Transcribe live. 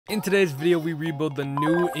In today's video, we rebuild the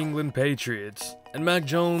New England Patriots, and Mac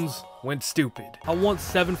Jones went stupid. I want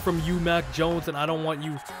 7 from you, Mac Jones, and I don't want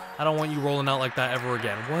you rolling out like that ever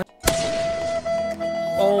again. What?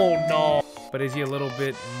 Oh no! But is he a little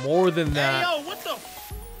bit more than that? Hey, yo, what the?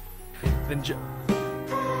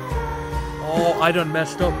 Oh, I done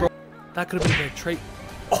messed up, bro. That could have been a trait.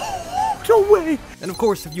 Oh, no way! And of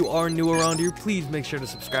course, if you are new around here, please make sure to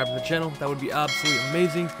subscribe to the channel. That would be absolutely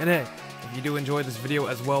amazing. And hey, if you do enjoy this video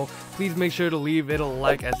as well, please make sure to leave it a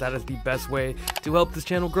like, as that is the best way to help this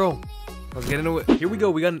channel grow. Let's get into it. Here we go.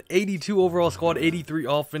 We got an 82 overall squad, 83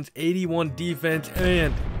 offense, 81 defense,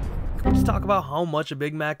 and can we just talk about how much a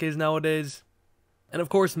Big Mac is nowadays? And of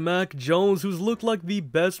course, Mac Jones, who's looked like the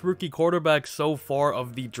best rookie quarterback so far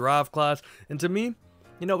of the draft class. And to me,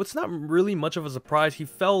 you know, it's not really much of a surprise. He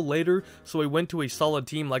fell later, so he went to a solid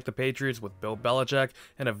team like the Patriots with Bill Belichick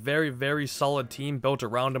and a very, very solid team built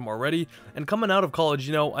around him already. And coming out of college,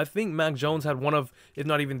 you know, I think Mac Jones had one of, if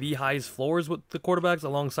not even the highest floors with the quarterbacks,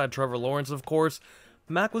 alongside Trevor Lawrence, of course.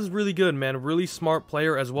 Mac was really good, man. A really smart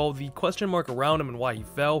player as well. The question mark around him and why he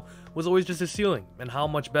fell was always just his ceiling and how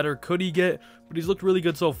much better could he get, but he's looked really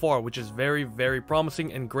good so far, which is very, very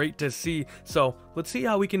promising and great to see. So let's see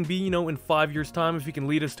how he can be, you know, in 5 years time, if he can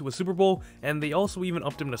lead us to a Super Bowl. And they also even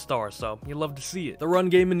upped him to star, so you love to see it. The run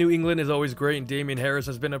game in New England is always great, and Damien Harris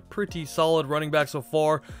has been a pretty solid running back so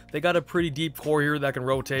far. They got a pretty deep core here that can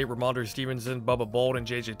rotate. Ramondre Stevenson, Bubba Bolt, and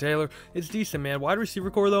JJ Taylor. It's decent, man. Wide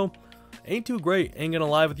receiver core though, ain't too great. Ain't gonna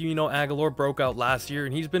lie with you, you know, Aguilar broke out last year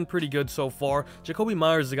and he's been pretty good so far. Jacoby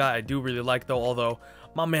Myers is the guy I do really like though, although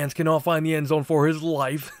my mans cannot find the end zone for his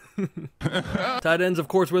life. Tight ends, of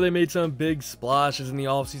course, where they made some big splashes in the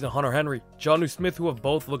offseason. Hunter Henry, Jonnu Smith, who have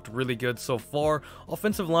both looked really good so far.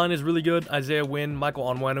 Offensive line is really good. Isaiah Wynn, Michael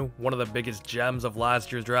Onwenu, one of the biggest gems of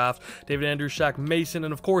last year's draft. David Andrews, Shaq Mason,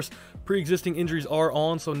 and of course, pre-existing injuries are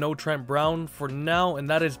on, so no Trent Brown for now, and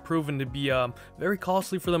that has proven to be very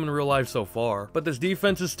costly for them in real life so far. But this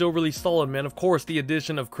defense is still really solid, man. Of course, the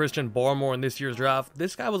addition of Christian Barmore in this year's draft.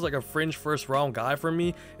 This guy was like a fringe first-round guy for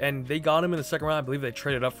me, and they got him in the second round. I believe they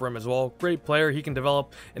traded up for him as well. Great player. He can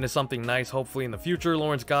develop into something nice, hopefully, in the future.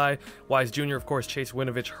 Lawrence Guy, Wise Jr., of course, Chase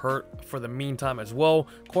Winovich hurt for the meantime as well.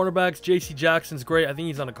 Cornerbacks, JC Jackson's great. I think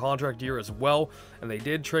he's on a contract year as well. And they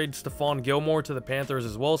did trade Stephon Gilmore to the Panthers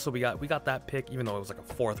as well, so we got that pick, even though it was like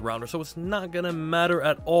a 4th rounder, so it's not gonna matter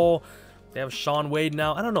at all. They have Sean Wade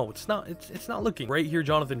now. I don't know. It's not looking great here.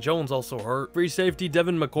 Jonathan Jones also hurt. Free safety,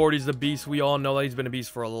 Devin McCourty's the beast. We all know that he's been a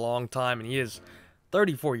beast for a long time, and he is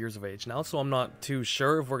 34 years of age now, so I'm not too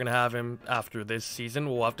sure if we're going to have him after this season.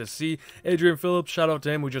 We'll have to see. Adrian Phillips, shout out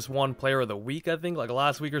to him, who just won Player of the Week, I think, like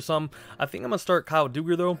last week or something. I think I'm going to start Kyle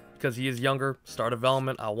Duggar, though, because he is younger. Star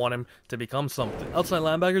development. I want him to become something. Outside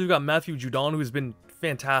linebackers, we've got Matthew Judon, who's been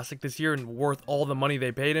fantastic this year and worth all the money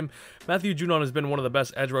they paid him. Matthew Judon has been one of the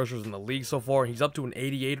best edge rushers in the league so far. He's up to an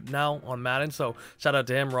 88 now on Madden, so shout out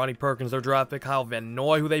to him. Ronnie Perkins, their draft pick. Kyle Van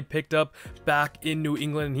Noy, who they picked up back in New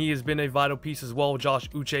England, and he has been a vital piece as well. Josh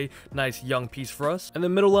Uche, nice young piece for us. And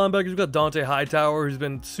then middle linebackers, we've got Dante Hightower, who's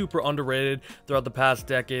been super underrated throughout the past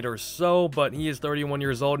decade or so, but he is 31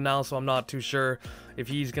 years old now, so I'm not too sure if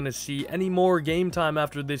he's going to see any more game time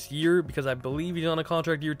after this year, because I believe he's on a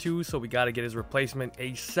contract year 2, so we got to get his replacement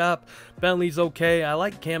ASAP. Bentley's okay. I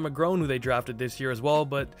like Cam McGrone, who they drafted this year as well,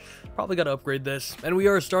 but probably got to upgrade this. And we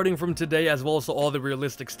are starting from today as well, so all the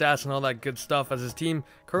realistic stats and all that good stuff, as his team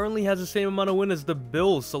currently has the same amount of win as the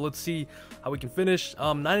Bills, so let's see how we can finish.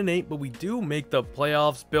 9-8, but we do make the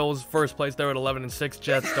playoffs. Bills first place there at 11-6.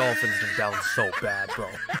 Jets, Dolphins are down so bad, bro.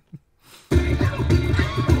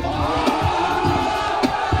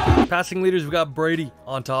 Passing leaders, we got Brady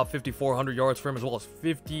on top, 5,400 yards for him, as well as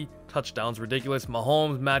 50 touchdowns. Ridiculous.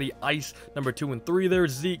 Mahomes, Matty Ice, number 2 and 3 there.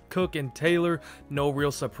 Zeke, Cook, and Taylor. No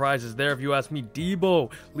real surprises there. If you ask me, Debo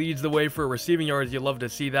leads the way for receiving yards. You love to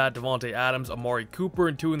see that. Devontae Adams, Amari Cooper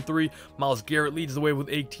in 2 and 3. Myles Garrett leads the way with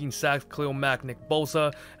 18 sacks. Khalil Mack, Nick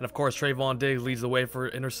Bosa, and of course Trayvon Diggs leads the way for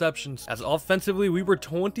interceptions. As offensively, we were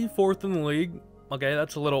 24th in the league. Okay,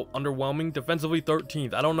 that's a little underwhelming. Defensively,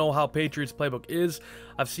 13th. I don't know how Patriots playbook is.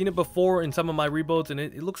 I've seen it before in some of my rebuilds, and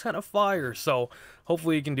it looks kind of fire. So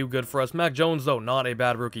hopefully he can do good for us. Mac Jones, though, not a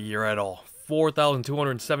bad rookie year at all.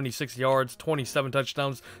 4,276 yards, 27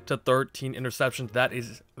 touchdowns to 13 interceptions. That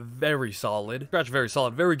is very solid. Scratch very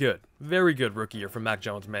solid. Very good. Very good rookie year from Mac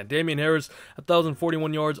Jones, man. Damien Harris,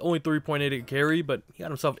 1,041 yards, only 3.8 a carry, but he got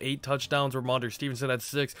himself 8 touchdowns. Ramondre Stevenson had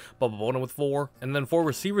 6, Bubba Bolt with 4. And then for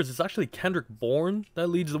receivers, it's actually Kendrick Bourne that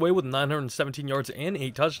leads the way with 917 yards and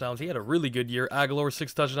 8 touchdowns. He had a really good year. Aguilar,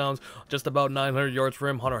 6 touchdowns, just about 900 yards for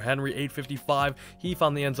him. Hunter Henry, 855. He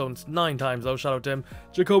found the end zone 9 times, though. Shout out to him.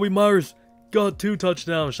 Jacoby Myers, got 2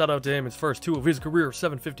 touchdowns. Shout out to him. His first 2 of his career,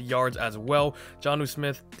 750 yards as well. Jonnu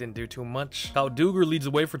Smith didn't do too much. Kyle Duggar leads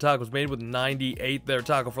the way for tackles made with 98 there.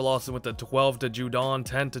 Tackle for losses with the 12 to Judon,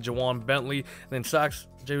 10 to Jawan Bentley. And then sacks,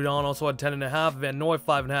 Judon also had 10.5, Van Noy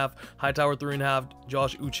 5.5, Hightower 3.5,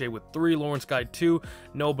 Josh Uche with 3, Lawrence Guy 2.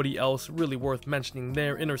 Nobody else really worth mentioning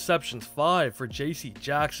there. Interceptions 5 for JC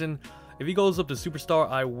Jackson. If he goes up to superstar,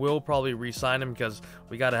 I will probably re-sign him because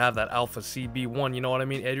we got to have that alpha CB1, you know what I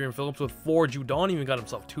mean? Adrian Phillips with 4, Judon even got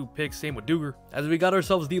himself 2 picks, same with Duggar. As we got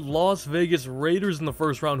ourselves the Las Vegas Raiders in the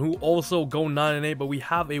first round, who also go 9-8, but we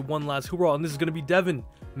have a one last hoorah, and this is going to be Devin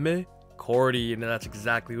McCourty, and that's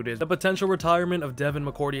exactly who it is. The potential retirement of Devin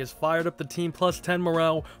McCourty has fired up the team, plus 10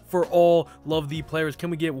 morale for all love the players.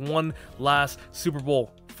 Can we get one last Super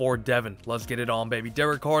Bowl for Devin? Let's get it on, baby.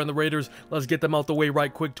 Derek Carr and the Raiders, let's get them out the way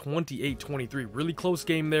right quick. 28-23, really close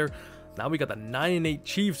game there. Now we got the 9-8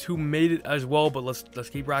 Chiefs who made it as well, but let's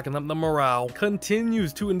keep racking up the morale.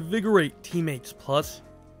 Continues to invigorate teammates, plus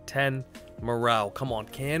 10 morale. Come on,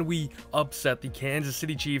 can we upset the Kansas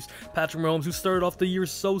City Chiefs? Patrick Mahomes, who started off the year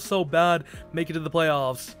so bad, make it to the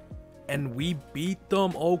playoffs, and we beat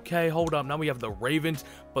them. Okay, hold up. Now we have the Ravens,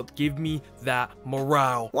 but give me that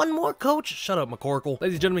morale. One more, coach. Shut up, McCorkle.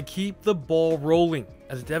 Ladies and gentlemen, keep the ball rolling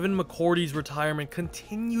as Devin McCourty's retirement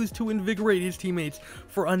continues to invigorate his teammates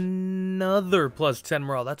for another plus 10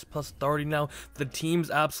 morale. That's plus 30 now. The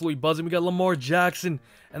team's absolutely buzzing. We got Lamar Jackson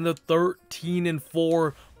and the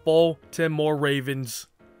 13-4 Baltimore Ravens.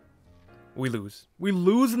 We lose. We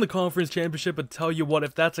lose in the conference championship, but tell you what,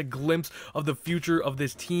 if that's a glimpse of the future of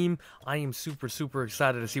this team, I am super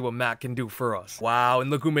excited to see what Matt can do for us. Wow, and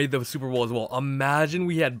look who made the Super Bowl as well. Imagine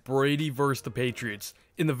we had Brady versus the Patriots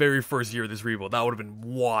in the very first year of this rebuild. That would have been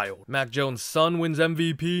wild. Mac Jones' son wins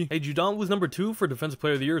MVP. Hey, Judon was number 2 for Defensive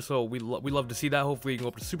Player of the Year, so we love to see that. Hopefully he can go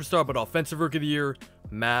up to Superstar, but Offensive Rookie of the Year,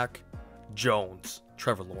 Mac Jones.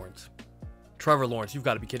 Trevor Lawrence, you've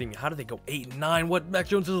got to be kidding me. How did they go 8-9? What? Mac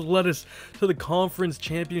Jones has led us to the conference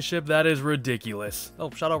championship. That is ridiculous.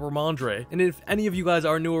 Oh, shout out Ramondre. And if any of you guys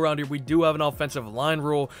are new around here, we do have an offensive line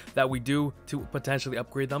rule that we do to potentially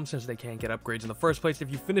upgrade them since they can't get upgrades in the first place.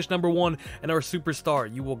 If you finish number 1 and our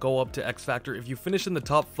superstar, you will go up to X Factor. If you finish in the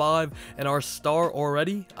top 5 and our star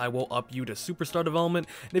already, I will up you to superstar development.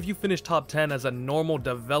 And if you finish top 10 as a normal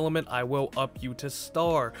development, I will up you to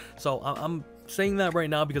star. So I'm saying that right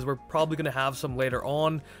now because we're probably going to have some later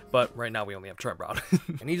on, but right now we only have Trent Brown.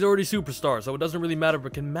 And he's already superstar, so it doesn't really matter.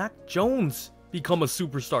 But can Mac Jones become a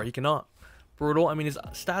superstar? He cannot. Brutal. I mean, his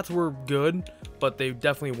stats were good, but they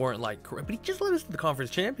definitely weren't like correct. But he just led us to the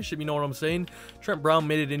conference championship, you know what I'm saying? Trent Brown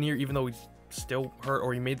made it in here even though he's still hurt,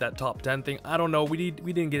 or he made that top 10 thing. I don't know. We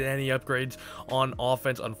didn't get any upgrades on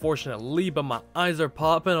offense, unfortunately, but my eyes are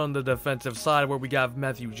popping on the defensive side where we got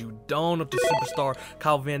Matthew Judon up to superstar,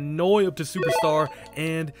 Kyle Van Noy up to superstar,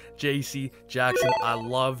 and JC Jackson. I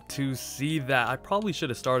love to see that. I probably should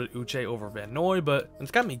have started Uche over Van Noy, but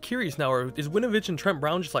it's got me curious now. Is Winovich and Trent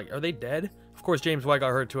Brown just like, are they dead? Of course, James White got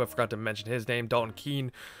hurt too. I forgot to mention his name. Dalton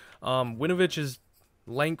Keene. Winovich's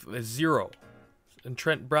length is 0. And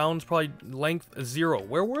Trent Brown's probably length 0.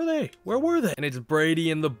 Where were they? And it's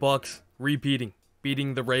Brady and the Bucks repeating,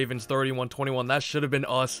 beating the Ravens 31-21. That should have been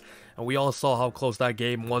us, and we all saw how close that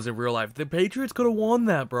game was in real life. The Patriots could have won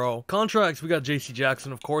that, bro. Contracts, we got JC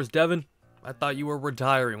Jackson, of course. Devin, I thought you were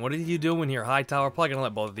retiring. What are you doing here? Hightower, probably gonna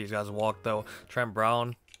let both of these guys walk, though. Trent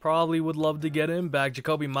Brown, probably would love to get him back.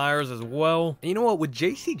 Jacoby Myers as well. And you know what? With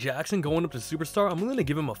JC Jackson going up to superstar, I'm willing to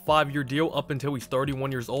give him a 5-year deal up until he's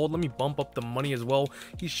 31 years old. Let me bump up the money as well.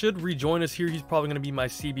 He should rejoin us here. He's probably going to be my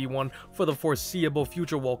CB1 for the foreseeable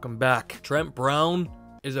future. Welcome back. Trent Brown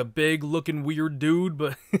is a big looking weird dude,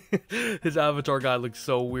 but his avatar guy looks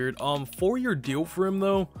so weird. 4-year deal for him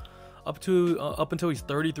though. Up until he's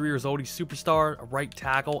 33 years old. He's superstar, a right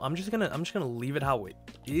tackle. I'm just gonna leave it how it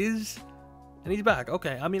is. And he's back.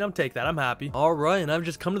 Okay, I mean, I'm take that. I'm happy. All right, and I've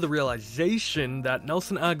just come to the realization that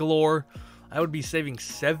Nelson Aguilar, I would be saving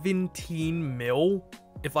 17 mil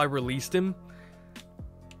if I released him.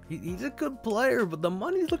 He's a good player, but the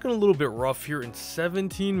money's looking a little bit rough here. In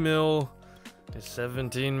 17 mil. It's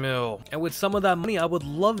 17 mil. And with some of that money, I would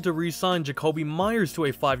love to re-sign Jacoby Myers to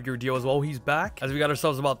a 5-year deal as well. He's back, as we got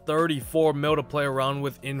ourselves about 34 mil to play around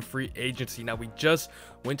with in free agency. Now, we just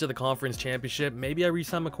went to the conference championship. Maybe I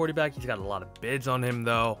re-sign McCourty back. He's got a lot of bids on him,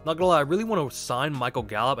 though. Not gonna lie, I really want to sign Michael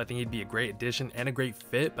Gallup. I think he'd be a great addition and a great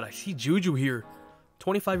fit, but I see Juju here.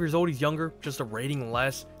 25 years old, he's younger, just a rating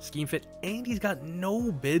less, scheme fit, and he's got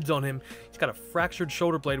no bids on him. He's got a fractured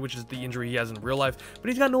shoulder blade, which is the injury he has in real life, but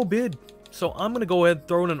he's got no bid. So I'm going to go ahead and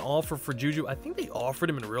throw in an offer for Juju. I think they offered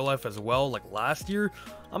him in real life as well, like last year.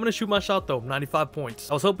 I'm going to shoot my shot though, 95 points.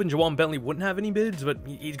 I was hoping Juwan Bentley wouldn't have any bids, but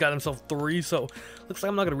he's got himself 3, so looks like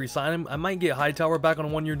I'm not going to re-sign him. I might get Hightower back on a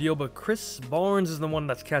 1-year deal, but Chris Barnes is the one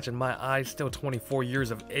that's catching my eye, still 24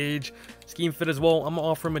 years of age. Scheme fit as well. I'm going to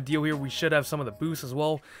offer him a deal here. We should have some of the boosts as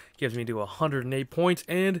well. Gives me to 108 points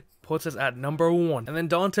and puts us at number 1. And then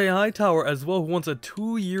Dante Hightower as well, who wants a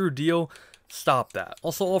 2-year deal. Stop that.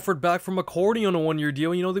 Also offered back from McCourty on a 1-year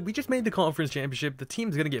deal. You know, we just made the conference championship. The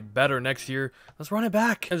team's going to get better next year. Let's run it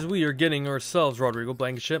back. As we are getting ourselves Rodrigo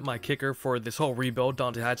Blankenship, my kicker for this whole rebuild.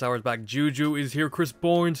 Dante Hightower's back. Juju is here. Chris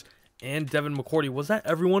Barnes and Devin McCourty. Was that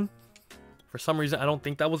everyone? For some reason, I don't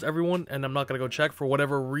think that was everyone. And I'm not going to go check for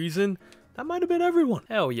whatever reason. That might have been everyone.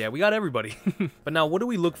 Hell yeah, we got everybody. But now, what do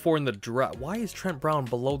we look for in the draft? Why is Trent Brown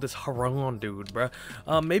below this Haran dude, bruh?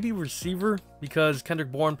 Maybe receiver, because Kendrick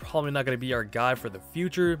Bourne probably not going to be our guy for the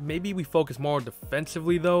future. Maybe we focus more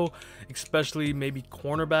defensively, though. Especially maybe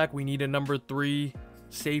cornerback. We need a number 3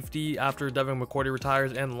 safety after Devin McCourty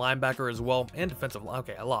retires, and linebacker as well, and defensive line.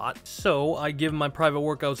 Okay, a lot. So I give my private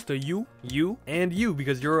workouts to you, and you,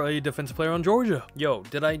 because you're a defensive player on Georgia. Yo,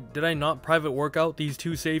 did I not private workout these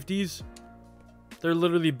 2 safeties? They're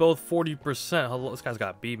literally both 40%. Hello, this guy's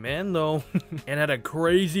got beat, man, though. And had a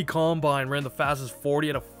crazy combine. Ran the fastest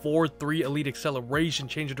 40 at a 4.3 elite acceleration,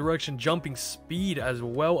 change of direction, jumping speed as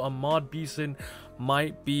well. Ahmad Beeson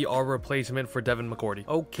might be our replacement for Devin McCourty.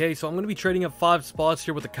 Okay, so I'm going to be trading up 5 spots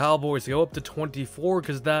here with the Cowboys to go up to 24,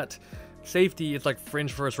 because that safety, it's like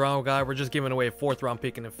fringe first round guy. We're just giving away a 4th round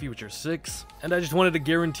pick in the future 6, and I just wanted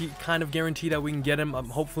to kind of guarantee that we can get him.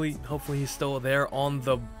 Hopefully he's still there on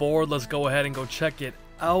the board. Let's go ahead and go check it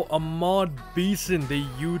out. Ahmad Beeson, the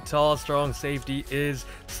Utah strong safety, is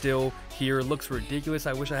still here. Looks ridiculous.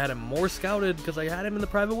 I wish I had him more scouted, because I had him in the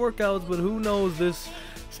private workouts, but who knows, this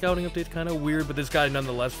scouting update's kind of weird. But this guy,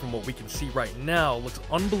 nonetheless, from what we can see right now, looks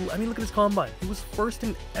unbelievable. I mean, look at his combine. He was first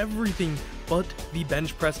in everything but the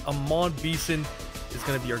bench press. Ahmad Beeson is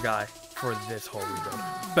going to be your guy for this whole rebuild.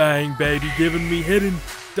 Bang, baby, giving me hidden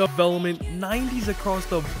development 90s across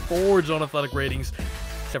the boards on athletic ratings,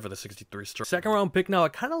 except for the 63 star. 2nd round pick now. I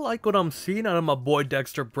kind of like what I'm seeing out of my boy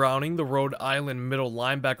Dexter Browning, the Rhode Island middle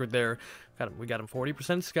linebacker there. We got him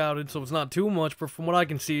 40% scouted, so it's not too much, but from what I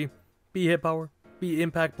can see, B hit power, B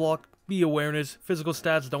impact block, B awareness, physical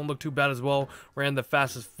stats don't look too bad as well. Ran the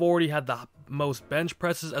fastest 40, had the most bench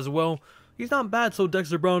presses as well. He's not bad, so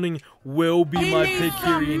Dexter Browning will be my pick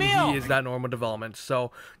here, and he is that normal development.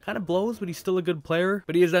 So, kind of blows, but he's still a good player.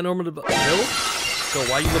 But he is that normal development. So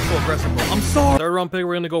why you look so aggressive, bro? I'm sorry. 3rd round pick,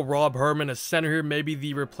 we're going to go Rob Herman, a center here. Maybe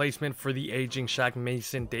the replacement for the aging Shaq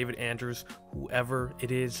Mason, David Andrews, whoever it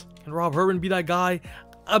is. Can Rob Herman be that guy?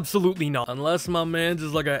 Absolutely not. Unless my man's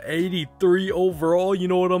is like a 83 overall, you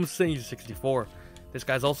know what I'm saying? He's 64. This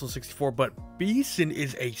guy's also 64, but Beeson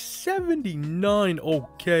is a 79.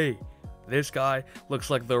 Okay. This guy looks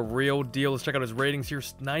like the real deal. Let's check out his ratings here.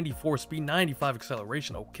 94 speed, 95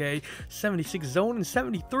 acceleration. Okay. 76 zone and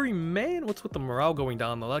 73. Man, what's with the morale going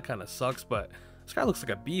down, though? That kind of sucks, but this guy looks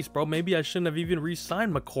like a beast, bro. Maybe I shouldn't have even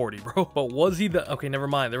re-signed McCourty, bro. But was he the... Okay, never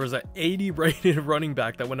mind. There was an 80 rated running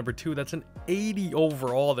back that went number 2. That's an 80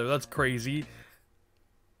 overall there. That's crazy.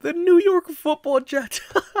 The New York Football Jets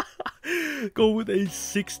go with a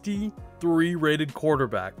 63 rated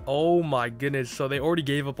quarterback. Oh my goodness. So they already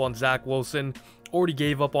gave up on Zach Wilson. Already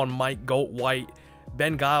gave up on Mike Goat White.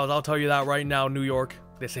 Ben Giles, I'll tell you that right now, New York.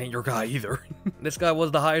 This ain't your guy either. This guy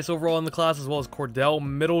was the highest overall in the class, as well as Cordell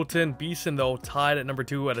Middleton. Beeson, though, tied at number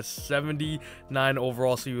 2 at a 79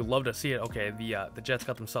 overall, so you'd love to see it. Okay, the Jets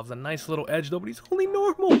got themselves a nice little edge, though, but he's only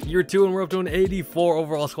normal. Year 2, and we're up to an 84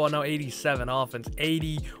 overall squad now. 87 offense,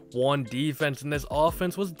 81 defense, and this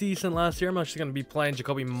offense was decent last year. I'm actually going to be playing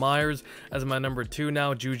Jacoby Myers as my number 2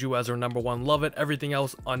 now. Juju as our number 1. Love it. Everything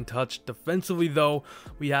else untouched. Defensively, though,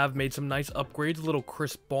 we have made some nice upgrades. Little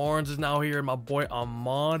Chris Barnes is now here, and my boy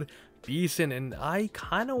Ahmad Beeson, and I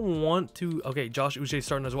kind of want to... Okay, Josh Uche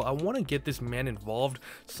starting as well. I want to get this man involved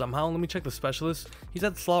somehow. Let me check the specialist. He's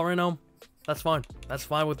at the slot right now. That's fine. That's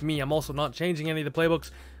fine with me. I'm also not changing any of the playbooks.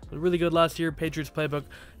 It was really good last year. Patriots playbook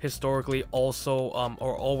historically also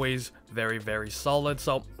are always very, very solid.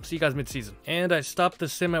 So see you guys mid-season. And I stopped the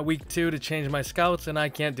sim at week 2 to change my scouts, and I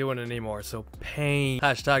can't do it anymore. So pain.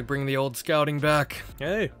 Hashtag bring the old scouting back.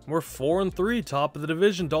 Hey, we're 4-3, top of the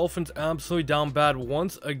division. Dolphins absolutely down bad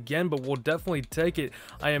once again, but we'll definitely take it.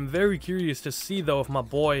 I am very curious to see, though, if my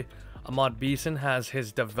boy Ahmad Beeson has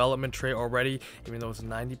his development trait already. Even though it's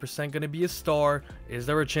 90% going to be a star, is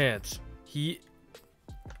there a chance? He's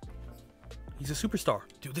a superstar.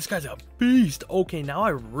 Dude, this guy's a beast. Okay, now I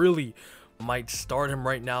really Might start him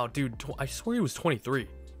right now. Dude, I swear he was 23.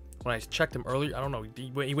 When I checked him earlier, I don't know,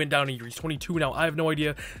 he went down a year. He's 22 now. I have no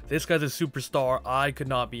idea. This guy's a superstar. I could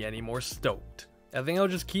not be any more stoked. I think I'll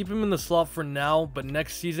just keep him in the slot for now, but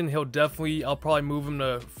next season I'll probably move him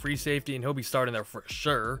to free safety and he'll be starting there for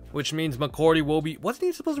sure. Which means McCourty will be, wasn't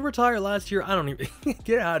he supposed to retire last year? I don't even,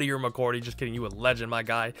 get out of here McCourty. Just kidding, you a legend, my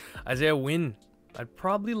guy. Isaiah Wynn. I'd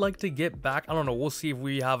probably like to get back. I don't know. We'll see if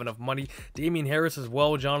we have enough money. Damian Harris as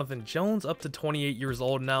well. Jonathan Jones up to 28 years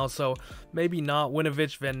old now. So maybe not.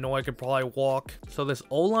 Winovich, Van Noy could probably walk. So this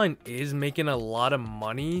O-line is making a lot of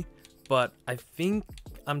money. But I think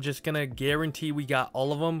I'm just going to guarantee we got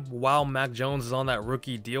all of them while Mac Jones is on that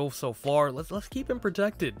rookie deal so far. Let's keep him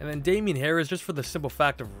protected. And then Damian Harris, just for the simple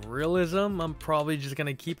fact of realism, I'm probably just going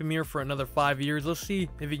to keep him here for another 5 years. Let's see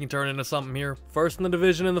if he can turn into something here. First in the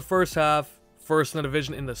division in the first half. First in the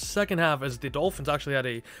division in the second half, as the Dolphins actually had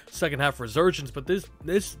a second half resurgence, but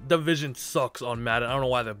this division sucks on Madden. I don't know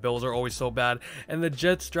why the Bills are always so bad. And the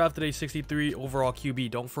Jets drafted a 63 overall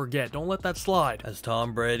QB. Don't forget, don't let that slide. As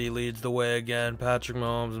Tom Brady leads the way again, Patrick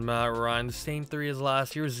Mahomes and Matt Ryan, the same three as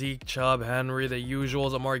last year. Zeke, Chubb, Henry, the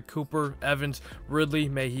usuals. Amari Cooper, Evans, Ridley,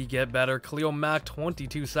 may he get better. Khalil Mack,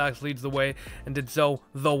 22 sacks, leads the way, and did so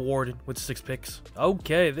the Warden with 6 picks.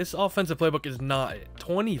 Okay, this offensive playbook is not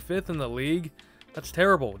 25th in the league. That's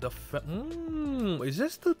terrible. Is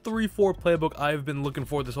this the 3-4 playbook I've been looking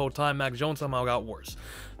for this whole time? Mac Jones somehow got worse.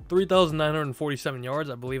 3,947 yards.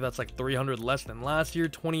 I believe that's like 300 less than last year.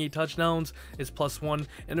 28 touchdowns is +1.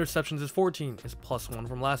 Interceptions is 14. Is +1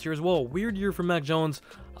 from last year as well. Weird year for Mac Jones.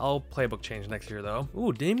 I'll playbook change next year though.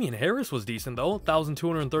 Ooh, Damian Harris was decent though.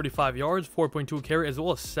 1,235 yards, 4.2 carry, as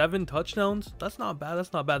well as 7 touchdowns. That's not bad.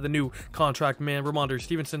 That's not bad. The new contract man, Ramondre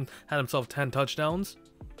Stevenson, had himself 10 touchdowns.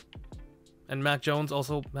 And Mac Jones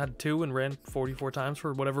also had 2 and ran 44 times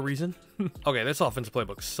for whatever reason. Okay, this offensive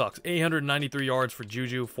playbook sucks. 893 yards for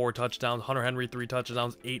Juju, 4 touchdowns. Hunter Henry, 3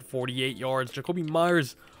 touchdowns, 848 yards. Jacoby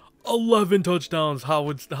Myers, 11 touchdowns. How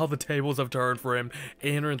the tables have turned for him.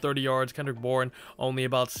 830 yards. Kendrick Bourne, only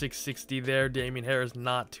about 660 there. Damian Harris,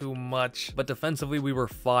 not too much. But defensively, we were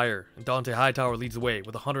fire. Dante Hightower leads the way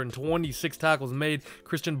with 126 tackles made.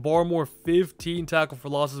 Christian Barmore, 15 tackle for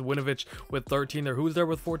losses. Winovich with 13 there. Who's there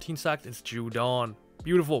with 14 sacks? It's Judon.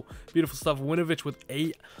 Beautiful, beautiful stuff. Winovich with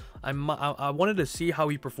 8. I wanted to see how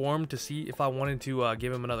he performed to see if I wanted to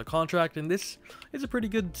give him another contract, and this is a pretty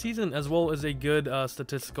good season as well as a good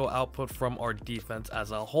statistical output from our defense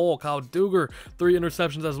as a whole. Kyle Duggar, 3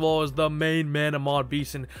 interceptions, as well as the main man Ahmad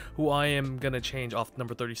Beeson, who I am gonna change off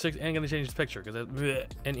number 36 and gonna change his picture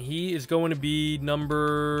and he is going to be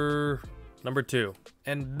number 2.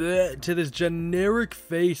 And to this generic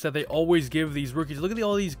face that they always give these rookies. Look at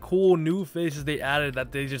all these cool new faces they added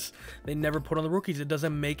that they never put on the rookies. It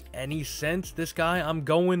doesn't make any sense. This guy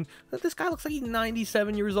looks like he's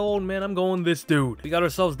 97 years old, man. I'm going this dude. We got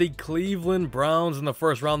ourselves the Cleveland Browns in the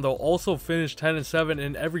first round. They'll also finish 10-7,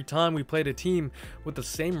 and every time we played a team with the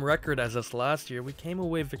same record as us last year, we came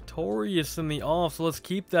away victorious in the off. So let's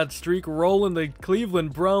keep that streak rolling. The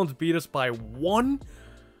Cleveland Browns beat us by 1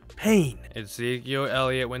 pain. Ezekiel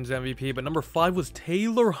Elliott wins MVP, but number 5 was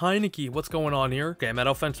Taylor Heineke. What's going on here? Okay, I'm at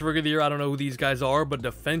offensive rookie of the year. I don't know who these guys are, but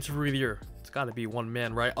defensive rookie of the year, it's got to be one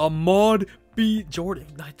man, right? Ahmad B. Jordan.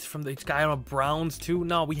 That's from this guy on the Browns too.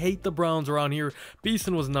 No, we hate the Browns around here.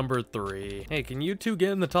 Beeson was number 3. Hey, can you two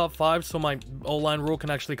get in the top 5 so my O-line rule can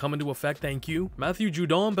actually come into effect? Thank you. Matthew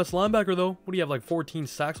Judon, best linebacker though. What do you have, like 14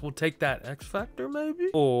 sacks? We'll take that. X Factor maybe?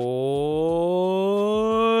 Oh,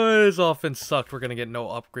 this offense sucked. We're gonna get no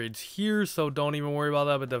upgrades here, so don't even worry about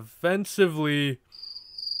that. But defensively,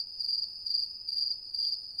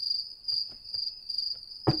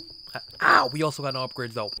 ow, we also got no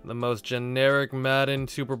upgrades though. The most generic Madden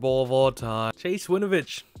Super Bowl of all time. Chase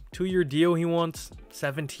Winovich, 2-year deal he wants.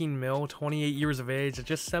 17 mil, 28 years of age,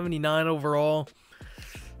 just 79 overall.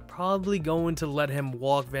 Probably going to let him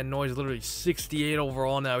walk. Van Noy's literally 68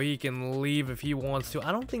 overall now. He can leave if he wants to.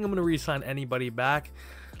 I don't think I'm going to re-sign anybody back.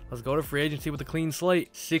 Let's go to free agency with a clean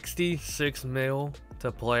slate. 66 mil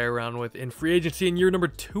to play around with in free agency in year number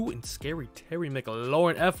 2. And scary Terry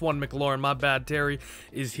McLaurin, F1 McLaurin, my bad, Terry,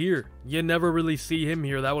 is here. You never really see him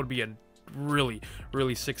here. That would be a really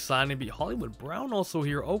sick signing. Be Hollywood Brown also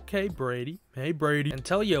here. Okay, Brady. Hey, Brady. And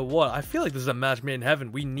tell you what, I feel like this is a match made in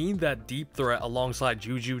heaven. We need that deep threat alongside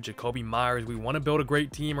Juju, Jacoby Myers. We want to build a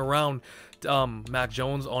great team around Mac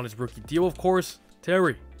Jones on his rookie deal, of course.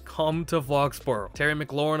 Terry, come to Foxborough. Terry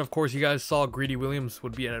McLaurin, of course, you guys saw Greedy Williams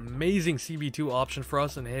would be an amazing CB2 option for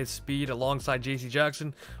us, and his speed alongside JC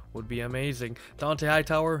Jackson would be amazing. Dont'a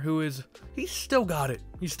Hightower, he's still got it.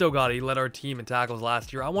 He's still got it. He led our team in tackles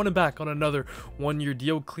last year. I want him back on another 1-year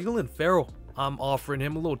deal. Cleveland Farrell, I'm offering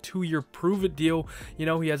him a little 2-year prove-it deal. You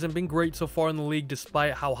know, he hasn't been great so far in the league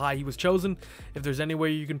despite how high he was chosen. If there's any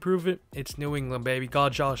way you can prove it, it's New England, baby.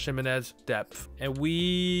 God, Josh Jimenez, depth. And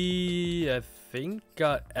we, I think,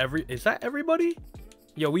 got is that everybody?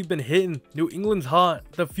 Yo, we've been hitting. New England's hot.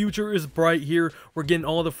 The future is bright here. We're getting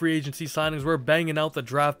all the free agency signings. We're banging out the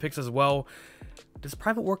draft picks as well. Does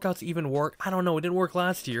private workouts even work? I don't know. It didn't work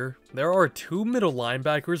last year. There are 2 middle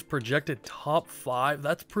linebackers projected top 5.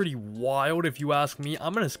 That's pretty wild if you ask me.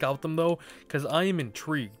 I'm going to scout them though because I am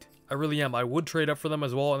intrigued. I really am. I would trade up for them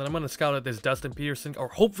as well. And then I'm going to scout at this Dustin Peterson, or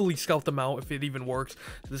hopefully scout them out if it even works.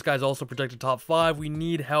 This guy's also projected top 5. We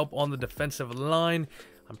need help on the defensive line.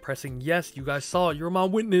 I'm pressing yes. You guys saw it. You're my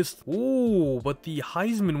witness. Ooh, but the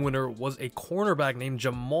Heisman winner was a cornerback named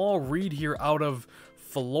Jamal Reed here out of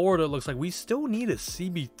Florida. Looks like we still need a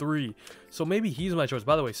CB3, so maybe he's my choice.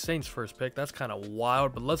 By the way, Saints first pick, that's kind of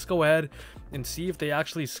wild, but let's go ahead and see if they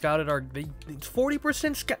actually scouted it's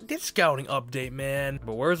 40% this scouting update, man.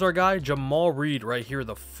 But where's our guy? Jamal Reed right here,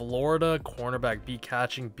 the Florida cornerback, B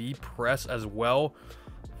catching, B press as well.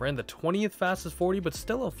 Ran the 20th fastest 40, but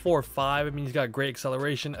still a 4.5. I mean, he's got great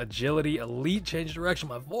acceleration, agility, elite change of direction.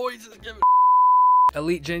 My voice is giving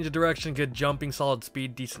elite change of direction, good jumping, solid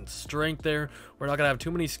speed, decent strength there. We're not gonna have too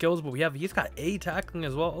many skills, but he's got A tackling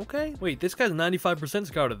as well. Okay, wait, this guy's 95%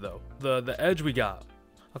 scouted though. The edge we got.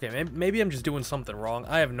 Okay, maybe I'm just doing something wrong.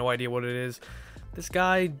 I have no idea what it is. This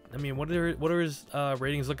guy, I mean, what are his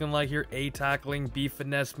ratings looking like here? A tackling, B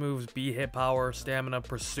finesse moves, B hit power, stamina,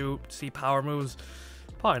 pursuit, C power moves.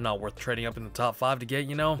 Probably not worth trading up in the top 5 to get,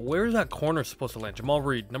 you know. Where's that corner supposed to land? Jamal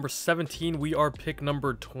Reed, number 17. We are pick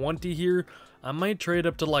number 20 here. I might trade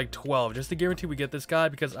up to like 12 just to guarantee we get this guy,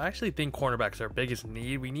 because I actually think cornerbacks are our biggest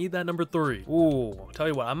need. We need that number 3. Ooh, I'll tell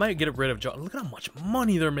you what, I might get rid of John. Look at how much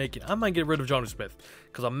money they're making. I might get rid of Jonnu Smith,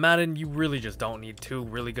 because on Madden, you really just don't need 2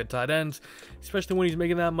 really good tight ends, especially when he's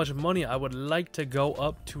making that much money. I would like to go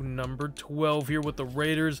up to number 12 here with the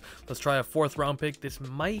Raiders. Let's try a 4th round pick. This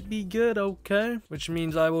might be good, okay? Which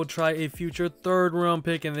means I will try a future 3rd round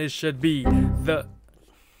pick, and this should be the...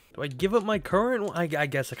 Do I give up my current one? I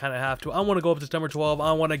guess I kind of have to. I want to go up to number 12.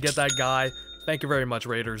 I want to get that guy. Thank you very much,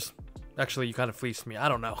 Raiders. Actually, you kind of fleeced me. I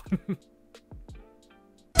don't know.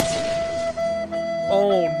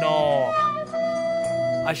 Oh no.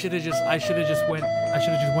 I should have just went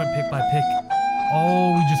pick by pick.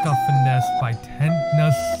 Oh, we just got finessed by 10.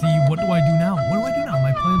 Now see, what do I do now? What do I do now?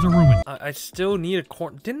 My plans are ruined. I still need a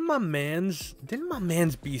corner. Didn't my man's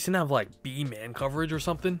Beeson have like B man coverage or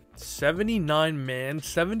something? 79 man,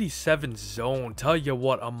 77 zone. Tell you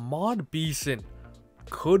what, Ahmad Beeson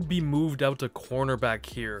could be moved out to cornerback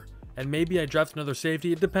here. And maybe I draft another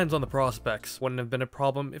safety. It depends on the prospects. Wouldn't have been a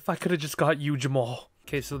problem if I could have just got you, Jamal.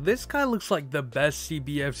 Okay, so this guy looks like the best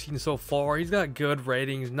CB I've seen so far. He's got good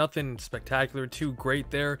ratings, nothing spectacular, too great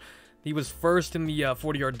there. He was first in the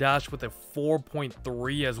 40-yard dash with a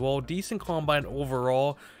 4.3 as well. Decent combine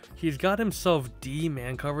overall. He's got himself D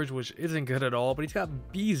man coverage, which isn't good at all, but he's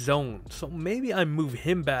got B zone. So maybe I move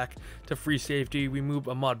him back to free safety. We move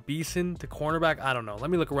Ahmad Beeson to cornerback. I don't know. Let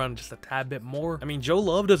me look around just a tad bit more. I mean, Joe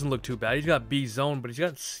Love doesn't look too bad. He's got B zone, but he's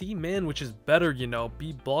got C man, which is better, you know.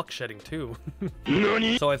 B block shedding too.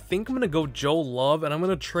 So I think I'm going to go Joe Love, and I'm going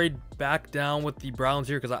to trade back down with the Browns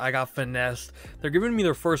here because I got finessed. They're giving me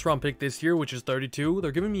their 1st round pick this year, which is 32.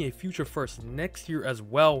 They're giving me a future 1st next year as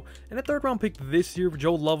well, and a 3rd round pick this year.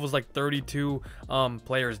 Joe Love was like 32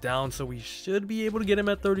 players down, so we should be able to get him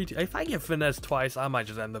at 32. If I get finessed twice, I might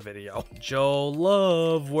just end the video. Joe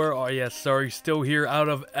Love, where are you? Sorry, still here out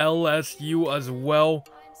of LSU as well.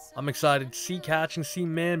 I'm excited. C catching, C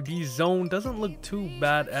man, B zone. Doesn't look too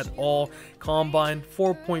bad at all. Combine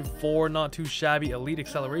 4.4, not too shabby. Elite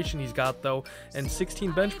acceleration he's got though, and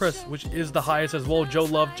 16 bench press, which is the highest as well. Joe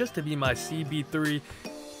Love just to be my CB3,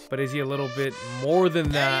 but is he a little bit more than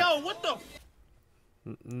that? Hey, yo, what the?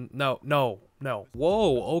 No.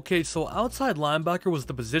 Whoa, okay, so outside linebacker was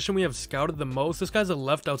the position we have scouted the most. This guy's a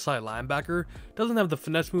left outside linebacker. Doesn't have the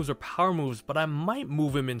finesse moves or power moves, but I might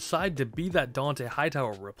move him inside to be that Dont'a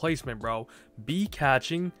Hightower replacement, bro. B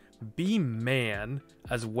catching, B man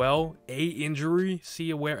as well. A injury,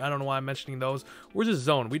 C aware. I don't know why I'm mentioning those. Where's his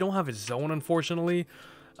zone? We don't have his zone, unfortunately.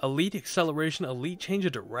 Elite acceleration, elite change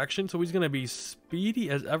of direction, so he's going to be speedy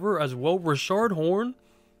as ever as well. Rashard Horn.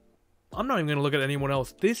 I'm not even going to look at anyone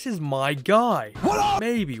else. This is my guy.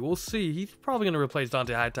 Maybe. We'll see. He's probably going to replace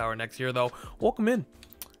Dont'a Hightower next year, though. Welcome in.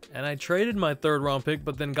 And I traded my 3rd round pick,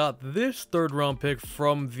 but then got this 3rd round pick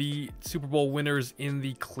from the Super Bowl winners in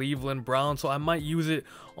the Cleveland Browns. So I might use it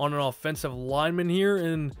on an offensive lineman here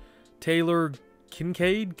in Taylor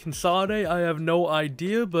Kinsade. I have no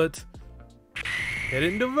idea, but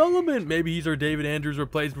hidden development. Maybe he's our David Andrews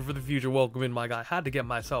replacement for the future. Welcome in, my guy. Had to get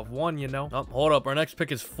myself one, you know. Oh, hold up. Our next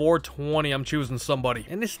pick is 420. I'm choosing somebody.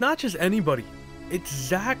 And it's not just anybody. It's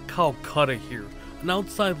Zach Calcutta here. An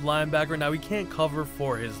outside linebacker. Now, he can't cover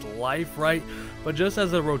for his life, right? But just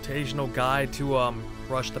as a rotational guy to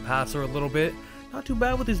rush the passer a little bit. Not too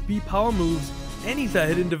bad with his beat power moves. And he's at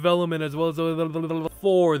hidden development as well as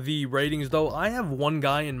for the ratings, though. I have one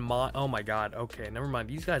guy in mind. Oh my god. Okay, never mind.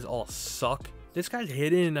 These guys all suck. This guy's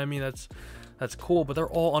hidden. I mean, that's cool, but they're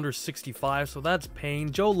all under 65, so that's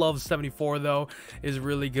pain. Joe Love's 74 though is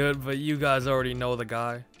really good, but you guys already know the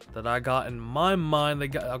guy that I got in my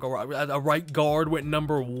mind. I'll go a right guard with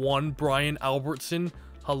number 1, Brian Albertson.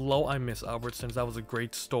 Hello, I miss Albertsons. That was a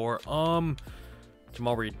great store.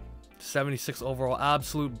 Jamal Reed, 76 overall,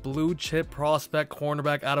 absolute blue chip prospect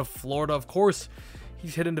cornerback out of Florida. Of course,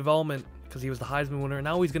 he's hidden development because he was the Heisman winner.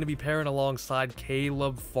 Now he's going to be pairing alongside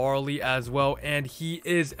Caleb Farley as well, and he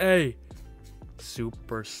is a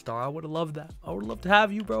superstar. I would have loved that. I would love to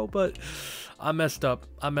have you, bro, but I messed up.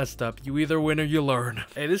 You either win or you learn.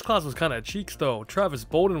 Hey, this class was kind of cheeks though. Travis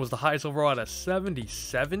Bolden was the highest overall at a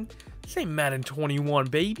 77. This ain't Madden 21,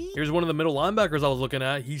 baby. Here's one of the middle linebackers I was looking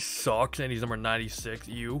at. He sucks, and he's number 96.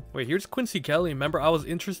 Wait, here's Quincy Kelly. Remember, I was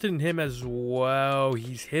interested in him as well.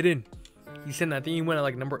 He's hidden. He's hidden. I think he went at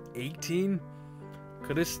like number 18.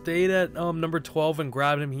 Could have stayed at number 12 and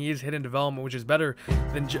grabbed him. He is hidden development, which is better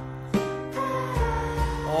than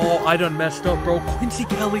oh, I done messed up, bro. Quincy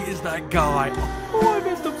Kelly is that guy. Oh, I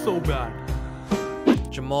messed up so bad.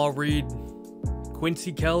 Jamal Reed,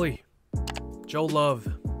 Quincy Kelly, Joe Love.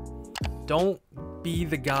 Don't be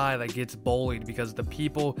the guy that gets bullied because the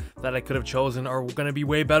people that I could have chosen are going to be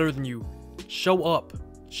way better than you. Show up.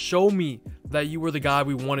 Show me that you were the guy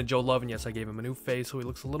we wanted, Joe Love. And yes, I gave him a new face, so he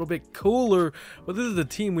looks a little bit cooler. But this is the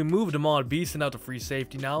team. We moved Ahmad Beeson out to free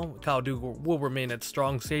safety now. Kyle Duggar will remain at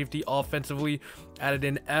strong safety. Offensively, added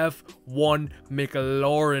in F1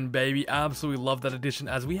 McLaurin, baby. Absolutely love that addition,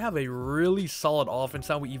 as we have a really solid offense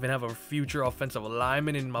now. We even have a future offensive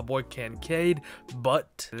lineman in my boy KayKayEs.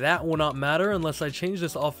 But that will not matter unless I change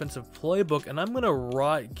this offensive playbook. And I'm going to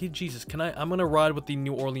ride... Jesus, I'm going to ride with the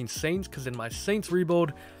New Orleans Saints, because in my Saints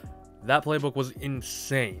rebuild, that playbook was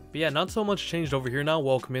insane. But yeah, not so much changed over here now.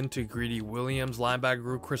 Welcome into Greedy Williams, linebacker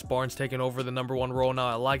group. Chris Barnes taking over the number 1 role now.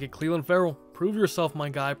 I like it. Cleveland Farrell, prove yourself, my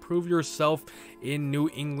guy. Prove yourself in New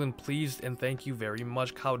England, please. And thank you very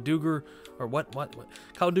much. Kyle Duggar, or what?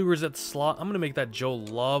 Kyle Duggar's at slot. I'm going to make that Joe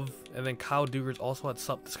Love. And then Kyle Duggar's also at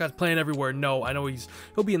sub. This guy's playing everywhere. No, I know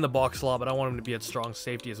he'll be in the box slot, but I want him to be at strong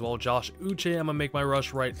safety as well. Josh Uche, I'm going to make my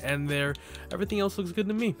rush right end there. Everything else looks good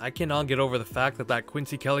to me. I cannot get over the fact that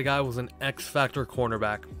Quincy Kelly guy was an X-Factor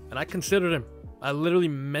cornerback. And I considered him. I literally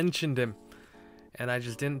mentioned him. And I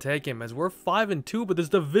just didn't take him, as we're 5-2, but this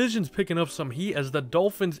division's picking up some heat as the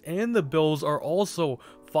Dolphins and the Bills are also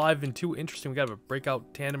 5-2. Interesting. We got a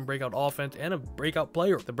tandem breakout offense and a breakout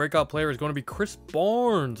player. The breakout player is going to be Chris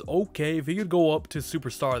Barnes. Okay, if he could go up to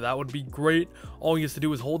superstar, that would be great. All he has to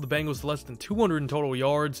do is hold the Bengals to less than 200 in total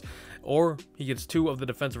yards, or he gets 2 of the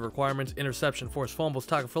defensive requirements: interception, forced fumbles,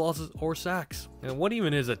 tackle for losses, or sacks. And what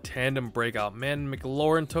even is a tandem breakout? Man,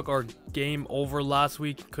 McLaurin took our game over last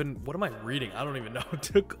week. What am I reading? I don't even know.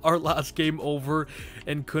 Took our last game over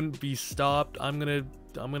and couldn't be stopped. I'm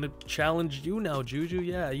gonna challenge you now, Juju.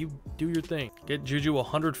 Yeah, you do your thing. Get Juju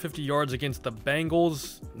 150 yards against the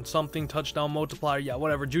Bengals and something, touchdown multiplier. Yeah,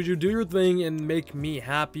 whatever. Juju, do your thing and make me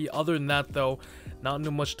happy. Other than that, though, not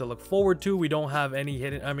too much to look forward to. We don't have any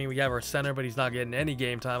hidden... I mean, we have our center, but he's not getting any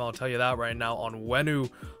game time. I'll tell you that right now. On Wenu,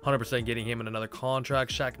 100% getting him in another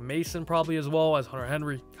contract. Shaq Mason probably as well as Hunter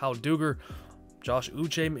Henry. Kyle Duggar. Josh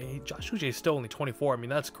Uche is still only 24. I mean,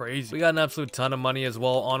 that's crazy. We got an absolute ton of money as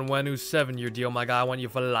well on Wenu's 7-year deal. My guy, I want you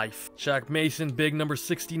for life. Shaq Mason, big number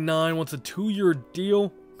 69, wants a 2-year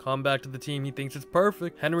deal. Come back to the team. He thinks it's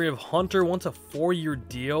perfect. Henry of Hunter wants a 4-year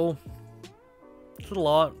deal. It's a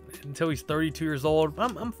lot until he's 32 years old.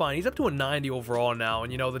 I'm fine. He's up to a 90 overall now.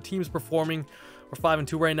 And, you know, the team's performing. We're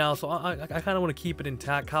 5-2 right now, so I kind of want to keep it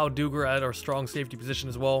intact. Kyle Duggar at our strong safety position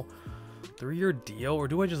as well. 3-year deal, or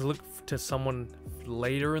do I just look to someone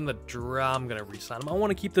later in the draft? I'm gonna re-sign him. I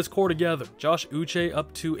want to keep this core together. Josh Uche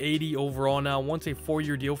up to 80 overall now. Wants a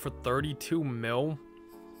 4-year deal for 32 mil.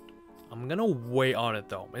 I'm gonna wait on it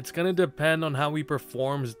though. It's gonna depend on how he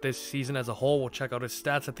performs this season as a whole. We'll check out his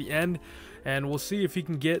stats at the end, and we'll see if he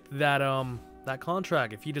can get that that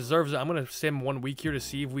contract if he deserves it. I'm going to sim 1 week here to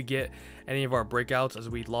see if we get any of our breakouts, as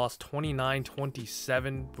we lost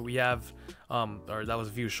 29-27, but we have or that was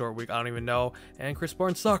a view short week, I don't even know. And Chris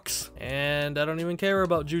Barnes sucks, and I don't even care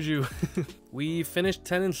about Juju. We finished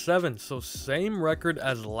 10-7, so same record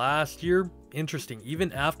as last year. Interesting,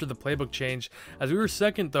 even after the playbook change, as we were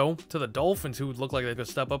second though to the Dolphins, who looked like they could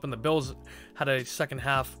step up, and the Bills had a second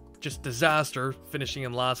half just disaster, finishing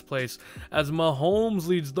in last place as Mahomes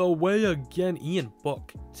leads the way again. Ian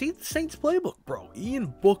Book, see the Saints playbook, bro.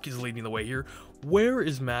 Ian Book is leading the way here. Where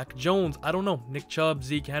is Mac Jones? I don't know. Nick Chubb,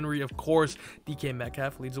 Zeke, Henry, of course. DK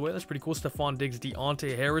Metcalf leads the way. That's pretty cool. Stephon Diggs,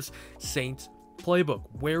 Deontay Harris, Saints playbook.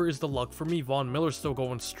 Where is the luck for me? Von Miller's still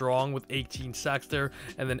going strong with 18 sacks there,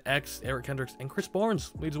 and then X, Eric Kendricks, and Chris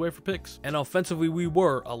Barnes leads the way for picks. And offensively, we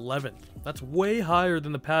were 11th. That's way higher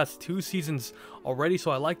than the past 2 seasons already, so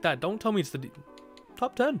I like that. Don't tell me it's the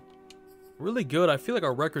top 10. Really good. I feel like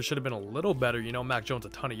our record should have been a little better. You know, Mac Jones a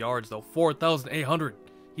ton of yards though, 4,800.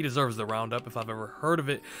 He deserves the roundup if I've ever heard of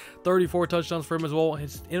it. 34 touchdowns for him as well.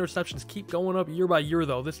 His interceptions keep going up year by year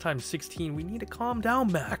though. This time 16. We need to calm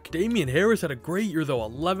down, Mac. Damian Harris had a great year though.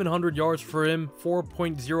 1,100 yards for him.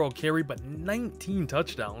 4.0 carry, but 19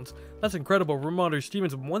 touchdowns. That's incredible. Ramondre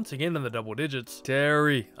Stevenson once again in the double digits.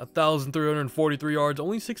 Terry, 1,343 yards.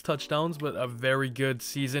 Only 6 touchdowns, but a very good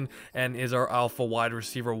season. And is our alpha wide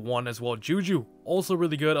receiver 1 as well. Juju, also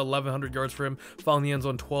really good. 1,100 yards for him. Found the end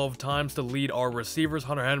zone 12 times to lead our receivers.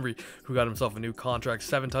 Hunter Henry, who got himself a new contract,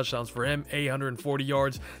 7 touchdowns for him, 840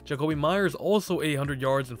 yards. Jacoby Myers, also 800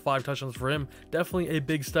 yards and 5 touchdowns for him. Definitely a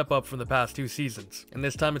big step up from the past 2 seasons. And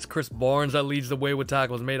this time it's Chris Barnes that leads the way with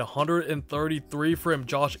tackles. Made 133 for him.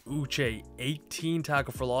 Josh Uche, 18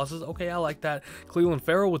 tackle for losses. Okay, I like that. Cleveland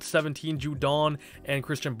Farrell with 17. Judon and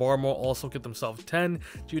Christian Barmore also get themselves 10.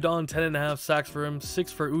 Judon, 10.5 sacks for him,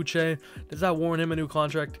 6 for Uche. Does that warrant him a new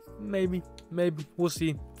contract? Maybe. We'll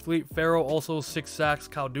see. Fleet Farrell also 6 sacks.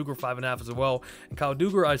 Kyle Duggar 5.5 as well. And Kyle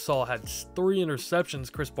Duggar I saw had 3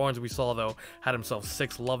 interceptions. Chris Barnes we saw though had himself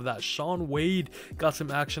 6. Love that. Sean Wade got some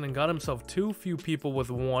action and got himself 2. Few people with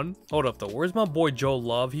 1. Hold up though. Where's my boy Joe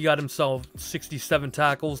Love? He got himself 67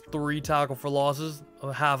 tackles, 3 tackle for losses,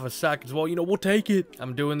 half a sack as well. You know, we'll take it.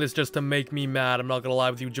 I'm doing this just to make me mad. I'm not gonna lie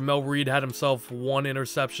with you. Jamel Reed had himself 1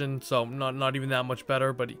 interception, so not even that much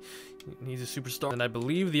better, but he's a superstar. And I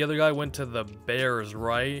believe the other guy went to the Bears,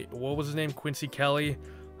 right? What was his name? Quincy Kelly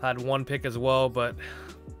had 1 pick as well, but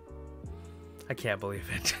I can't believe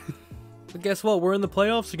it. But guess what? We're in the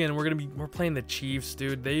playoffs again. We're playing the Chiefs,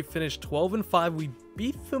 dude. They finished 12-5. We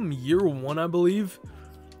beat them year 1, I believe.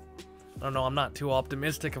 I don't know, I'm not too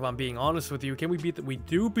optimistic if I'm being honest with you. Can we beat them? We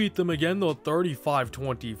do beat them again though,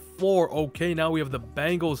 35-24. Okay, now we have the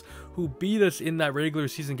Bengals, who beat us in that regular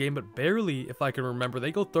season game, but barely, if I can remember.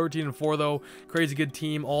 They go 13-4 though. Crazy good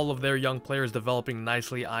team. All of their young players developing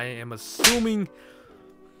nicely, I am assuming.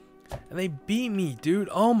 And they beat me, dude.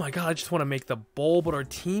 Oh my god, I just want to make the bowl, but our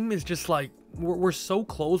team is just like, we're so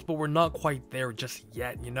close, but we're not quite there just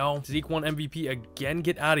yet, you know? Zeke won MVP again.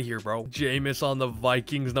 Get out of here, bro. Jameis on the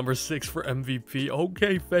Vikings, number 6 for MVP.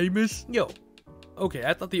 Okay, famous. Yo. Okay,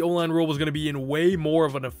 I thought the O-line rule was going to be in way more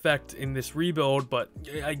of an effect in this rebuild, but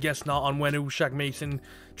I guess not. On Onwenu, Shaq Mason,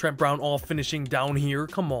 Trent Brown all finishing down here.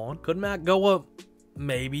 Come on. Could Matt go up?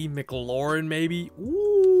 Maybe. McLaurin, maybe.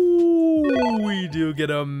 Ooh, we do get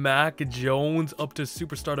a Mac Jones up to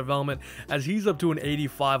superstar development, as he's up to an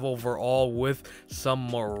 85 overall with some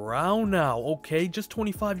morale now. Okay, just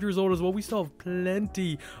 25 years old as well. We still have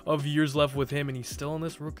plenty of years left with him, and he's still on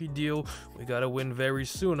this rookie deal. We got to win very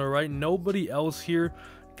soon, all right? Nobody else here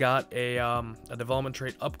got a development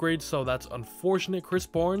trait upgrade, so that's unfortunate. Chris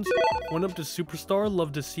Barnes went up to superstar.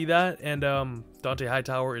 Love to see that. And Dante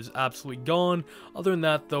Hightower is absolutely gone. Other than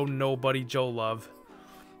that though, nobody. Joe Love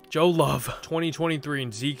 2023,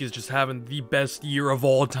 and Zeke is just having the best year of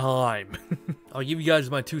all time. I'll give you guys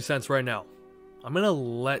my 2 cents right now. I'm gonna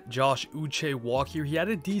let Josh Uche walk here. He had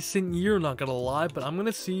a decent year, not gonna lie, but I'm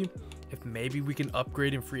gonna see if maybe we can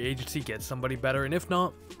upgrade in free agency, get somebody better, and if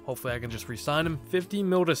not, hopefully I can just re-sign him. 15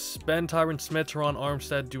 mil to spend. Tyron Smith, Teron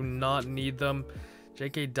Armstead, do not need them.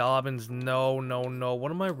 J.K. Dobbins, no.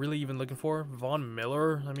 What am I really even looking for? Von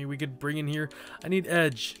Miller, I mean, we could bring in here. I need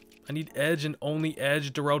edge and only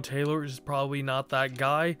edge. Darrell Taylor is probably not that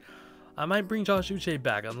guy. I might bring Josh Uche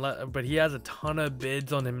back, but he has a ton of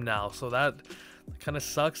bids on him now, so that kind of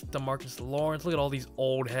sucks. DeMarcus Lawrence, look at all these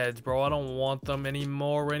old heads, bro. I don't want them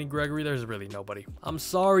anymore. Randy Gregory, there's really nobody. I'm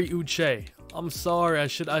sorry, Uche. I'm sorry. I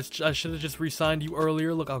should have just re-signed you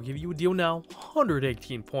earlier. Look, I'll give you a deal now.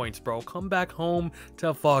 118 points, bro. Come back home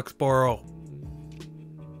to Foxborough.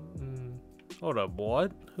 Hold up,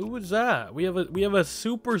 what? Who was that? We have a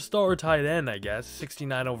superstar tight end, I guess.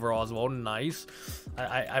 69 overall as well. Nice.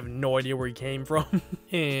 I have no idea where he came from.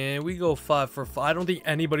 And we go 5 for 5. I don't think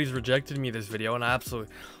anybody's rejected me this video, and I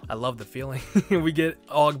love the feeling. We get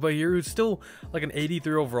Ogba here, who's still like an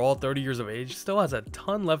 83 overall, 30 years of age. Still has a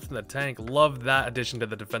ton left in the tank. Love that addition to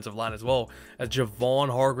the defensive line as well. As Javon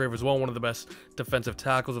Hargrave as well, one of the best defensive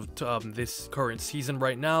tackles of this current season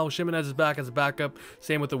right now. Jimenez is back as a backup.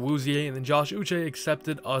 Same with the Woozier, and then Josh Uche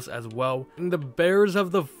accepted us as well. And the Bears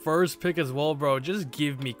have the first pick as well, bro. Just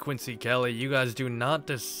give me Quincy Kelly. You guys do not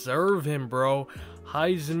deserve him, bro.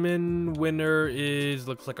 Heisman winner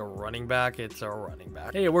looks like a running back. It's a running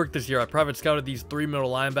back. Hey, it worked this year. I private scouted these 3 middle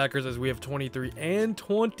linebackers as we have 23 and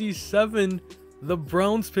 27. The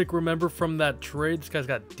Browns pick, remember, from that trade. This guy's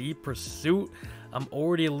got deep pursuit. I'm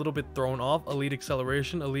already a little bit thrown off. Elite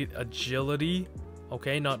acceleration, elite agility.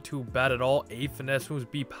 Okay, not too bad at all. A finesse moves,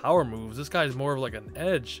 B power moves. This guy's more of like an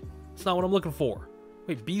edge. It's not what I'm looking for.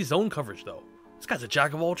 Wait, B zone coverage though. This guy's a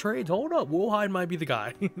jack of all trades. Hold up, Will Hyde might be the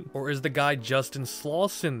guy. Or is the guy Justin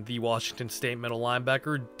Slauson, the Washington State middle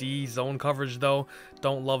linebacker? D zone coverage though.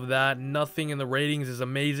 Don't love that. Nothing in the ratings is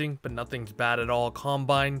amazing, but nothing's bad at all.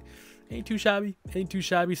 Combine, ain't too shabby. Ain't too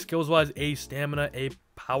shabby. Skills wise, A stamina, A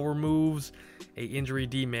power moves, A injury,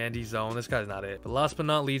 D man, D zone. This guy's not it. But last but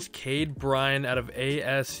not least, Cade Bryan out of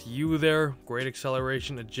ASU there. Great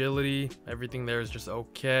acceleration, agility. Everything there is just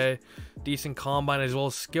okay. Decent combine as well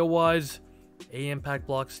as skill wise. A impact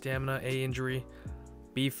block, stamina, A injury,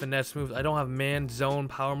 B finesse moves. I don't have man, zone,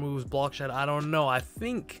 power moves, block shot. I don't know. I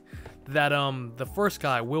think that the first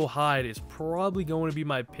guy, Will Hyde, is probably going to be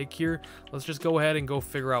my pick here. Let's just go ahead and go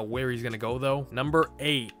figure out where he's going to go though. Number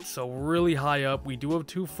 8, so really high up. We do have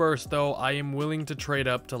 2 first though. I am willing to trade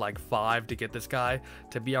up to like 5 to get this guy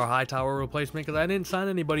to be our high tower replacement because I didn't sign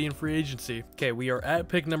anybody in free agency. Okay, we are at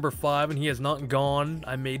pick number 5 and he has not gone.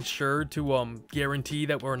 I made sure to guarantee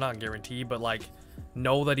that we're not guarantee, but like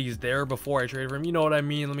know that he's there before I trade for him. You know what I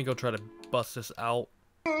mean? Let me go try to bust this out.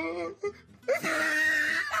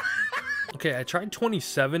 Okay, I tried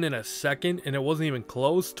 27 in a second and it wasn't even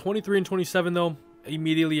close. 23 and 27 though,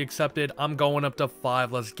 immediately accepted. I'm going up to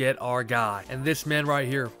 5. Let's get our guy. And this man right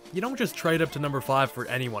here, you don't just trade up to number 5 for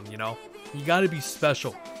anyone, you know? You gotta be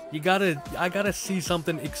special. I gotta see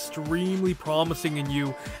something extremely promising in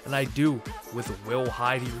you, and I do with Will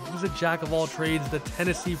Hyde here. He's a jack of all trades, the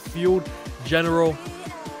Tennessee Field General.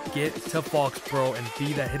 Get to Foxborough and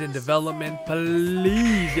be that hidden development,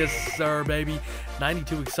 please. Yes, sir, baby.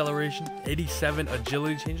 92 acceleration, 87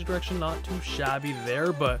 agility, change of direction. Not too shabby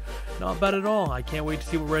there, but not bad at all. I can't wait to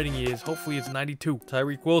see what rating he is. Hopefully it's 92.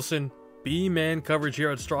 Tyreek Wilson, B-man coverage here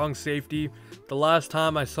at strong safety. The last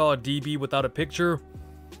time I saw a DB without a picture,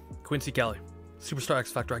 Quincy Kelly, superstar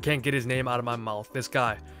X Factor. I can't get his name out of my mouth. This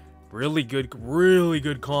guy. Really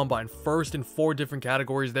good combine. First in 4 different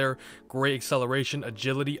categories there. Great acceleration,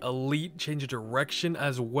 agility, elite, change of direction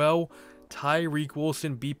as well. Tyreek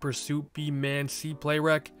Wilson, B pursuit, B man, C play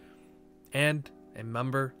rec, and a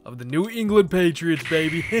member of the New England Patriots,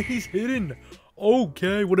 baby. He's hidden.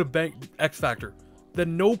 Okay, what a bang X Factor. The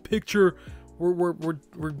no picture.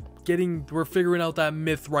 We're figuring out that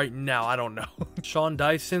myth right now. I don't know. Sean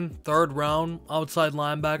Dyson, 3rd round, outside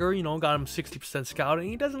linebacker. You know, got him 60% scouting.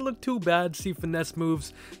 He doesn't look too bad. C finesse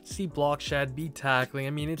moves, C block shed, B tackling.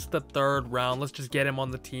 I mean, it's the 3rd round. Let's just get him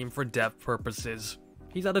on the team for depth purposes.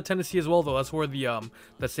 He's out of Tennessee as well, though. That's where the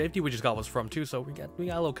safety we just got was from too. So we got a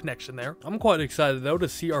little connection there. I'm quite excited though to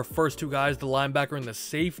see our first 2 guys, the linebacker and the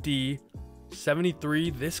safety.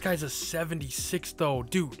 73. This guy's a 76 though,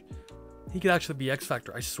 dude. He could actually be X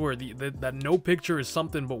Factor. I swear, that no picture is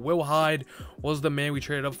something, but Will Hyde was the man we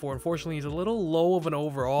traded up for. Unfortunately, he's a little low of an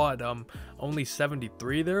overall at only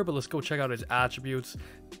 73 there, but let's go check out his attributes.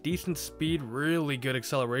 Decent speed, really good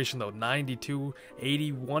acceleration though, 92,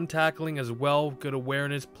 81 tackling as well, good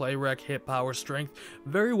awareness, play rec, hit power, strength,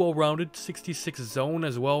 very well rounded, 66 zone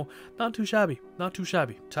as well, not too shabby, not too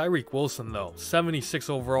shabby. Tyreek Wilson though, 76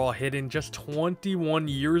 overall hidden, just 21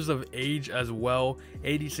 years of age as well,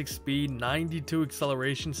 86 speed, 92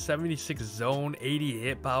 acceleration, 76 zone, 80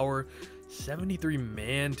 hit power, 73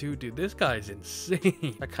 man too, dude. This guy's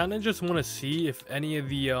insane. I kind of just want to see if any of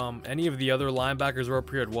the other linebackers were up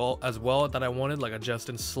here as well that I wanted, like a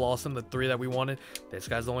Justin Slauson, the 3 that we wanted. This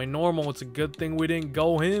guy's the only normal. It's a good thing we didn't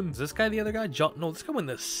go him. Is this guy the other guy? No, this guy went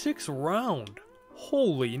in the 6th round.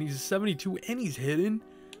 Holy, and he's 72 and he's hidden.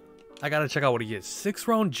 I gotta check out what he is.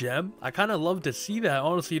 6th-round gem. I kind of love to see that.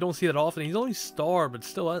 Honestly, you don't see that often. He's only star, but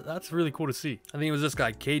still, that's really cool to see. I think it was this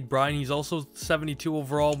guy, Cade Bryan. He's also 72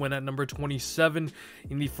 overall, went at number 27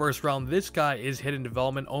 in the 1st round. This guy is hidden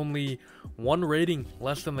development, only 1 rating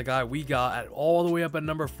less than the guy we got at all the way up at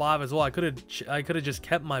number 5 as well. I could have just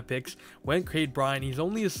kept my picks. Went Cade Bryan. He's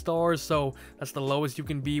only a star, so that's the lowest you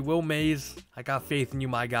can be. Will Mays, I got faith in you,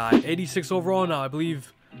 my guy. 86 overall now, I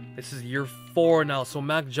believe. This is year 4 now, so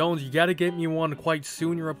Mac Jones, you got to get me one quite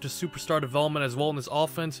soon. You're up to superstar development as well, and this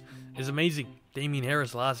offense is amazing. Damien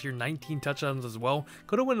Harris last year, 19 touchdowns as well.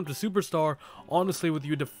 Could have went up to superstar. Honestly, with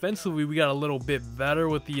you defensively, we got a little bit better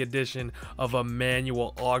with the addition of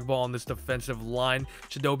Emmanuel Ogbah on this defensive line.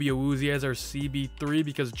 Chidobe Awuzie as our CB3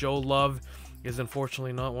 because Joe Love is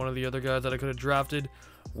unfortunately not one of the other guys that I could have drafted.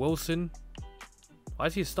 Wilson, why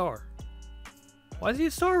is he a star? Why is he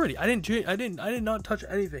a star already? I did not touch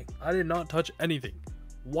anything. I did not touch anything.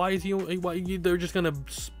 Why is he? Why they're just gonna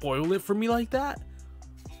spoil it for me like that?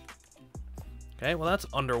 Okay, well that's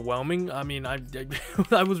underwhelming. I mean, I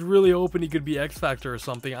was really hoping he could be X Factor or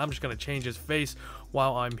something. I'm just gonna change his face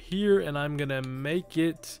while I'm here, and I'm gonna make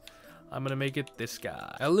it this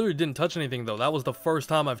guy. I literally didn't touch anything though. That was the first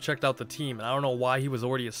time I've checked out the team, and I don't know why he was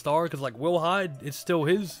already a star. Because like Will Hyde, it's still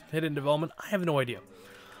his hidden development. I have no idea.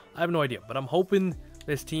 But I'm hoping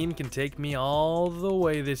this team can take me all the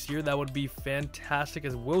way this year. That would be fantastic,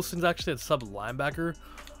 as Wilson's actually at sub linebacker.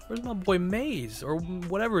 Where's my boy Mays, or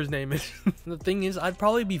whatever his name is? The thing is, I'd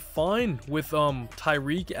probably be fine with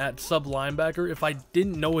Tyreek at sub linebacker if I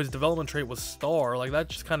didn't know his development trait was star. Like, that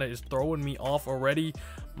just kind of is throwing me off already.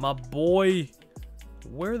 My boy,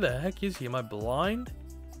 where the heck is he? Am I blind?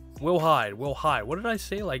 Will Hyde. What did I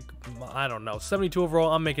say? Like, I don't know. 72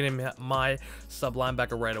 overall. I'm making him my sub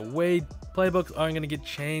linebacker right away. Playbooks aren't going to get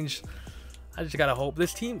changed. I just got to hope.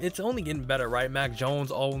 This team, it's only getting better, right? Mac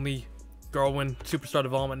Jones only growing superstar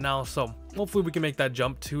development now. So hopefully we can make that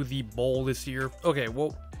jump to the bowl this year. Okay,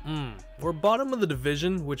 well, we're bottom of the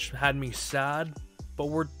division, which had me sad. But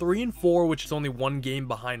we're 3-4, which is only 1 game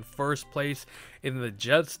behind first place in the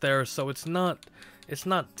Jets there. So it's not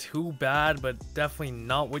too bad, but definitely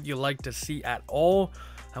not what you like to see at all.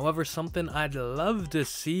 However, something I'd love to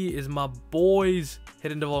see is my boys'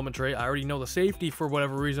 hidden development trait. I already know the safety for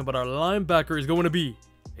whatever reason, but our linebacker is going to be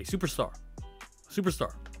a superstar.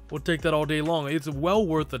 We'll take that all day long. It's well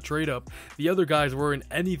worth the trade up. The other guys weren't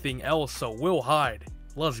anything else, so Will Hyde.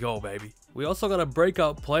 Let's go, baby. We also got a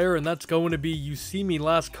breakout player, and that's going to be, you see me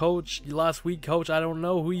last week, coach. I don't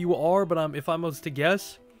know who you are, but if I was to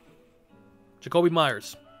guess, Jacoby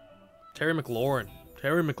Myers, Terry McLaurin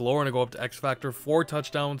to go up to X Factor, 4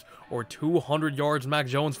 touchdowns or 200 yards. Mac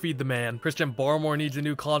Jones, feed the man. Christian Barmore needs a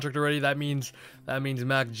new contract already. That means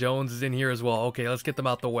Mac Jones is in here as well. Okay, let's get them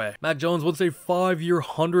out the way. Mac Jones wants a 5-year,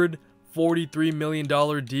 $143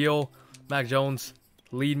 million deal. Mac Jones,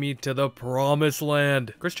 lead me to the promised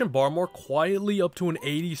land. Christian Barmore quietly up to an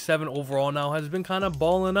 87 overall now, has been kind of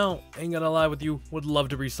balling out. Ain't gonna lie with you, would love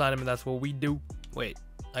to re-sign him, and that's what we do. Wait,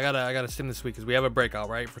 I gotta sim this week because we have a breakout,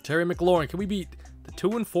 right? For Terry McLaurin, can we beat the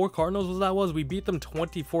 2-4 Cardinals? We beat them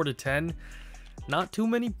 24-10. Not too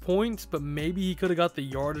many points, but maybe he could have got the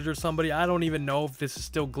yardage or somebody. I don't even know if this is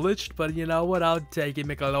still glitched, but you know what? I'll take it.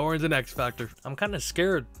 McLaurin's an X Factor. I'm kind of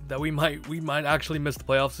scared that we might actually miss the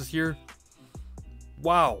playoffs this year.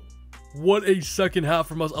 Wow, what a second half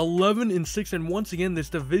from us. 11-6, and once again, this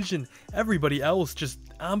division, everybody else just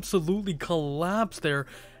absolutely collapsed there.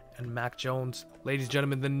 And Mac Jones, ladies and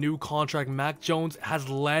gentlemen, the new contract. Mac Jones has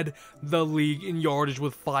led the league in yardage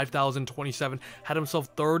with 5,027. Had himself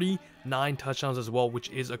 39 touchdowns as well,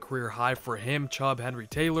 which is a career high for him. Chubb, Henry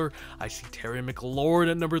Taylor. I see Terry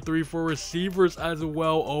McLaurin at number 3 for receivers as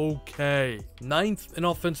well. Okay. 9th in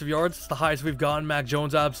offensive yards. It's the highest we've gotten. Mac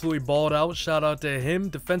Jones absolutely balled out. Shout out to him.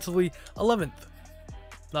 Defensively, 11th.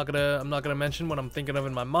 I'm not gonna mention what I'm thinking of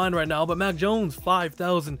in my mind right now, but Mac Jones,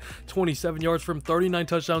 5,027 yards from 39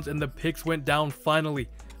 touchdowns, and the picks went down finally,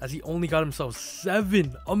 as he only got himself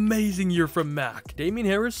 7. Amazing year from Mac. Damien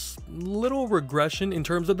Harris, little regression in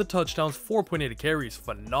terms of the touchdowns, 4.8 carries.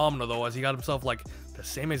 Phenomenal though, as he got himself like the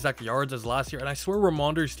same exact yards as last year. And I swear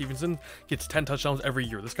Ramondre Stevenson gets 10 touchdowns every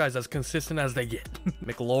year. This guy's as consistent as they get.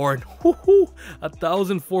 McLaurin,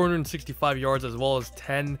 1,465 yards as well as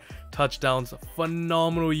 10 touchdowns.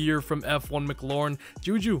 Phenomenal year from F1 McLaurin.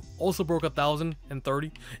 Juju also broke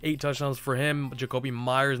 1,030. 8 touchdowns for him. Jacoby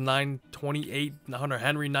Myers, 928. Hunter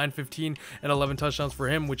Henry, 915. And 11 touchdowns for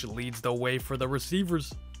him, which leads the way for the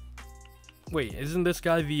receivers. Wait, isn't this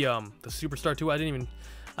guy the superstar too? I didn't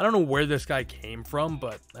I don't know where this guy came from,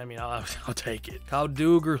 but I mean, I'll take it. Kyle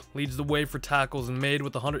Duggar leads the way for tackles and made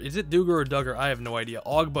with 100. Is it Duggar or Duggar? I have no idea.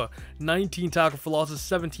 Ogba, 19 tackle for losses,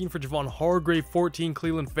 17 for Javon Hargrave, 14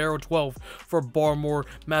 Cleveland Farrell, 12 for Barmore,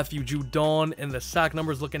 Matthew Judon, and the sack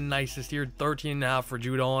numbers looking nice this year. 13.5 for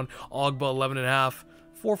Judon, Ogba 11.5.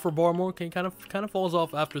 4 for Barmore. Okay, kind of falls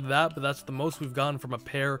off after that, but that's the most we've gotten from a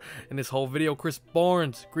pair in this whole video. Chris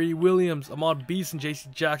Barnes, Greedy Williams, Ahmad Beast, and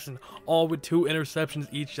JC Jackson, all with 2 interceptions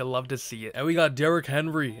each. I love to see it. And we got Derrick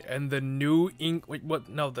Henry and the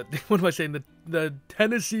what am I saying? The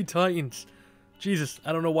Tennessee Titans. Jesus,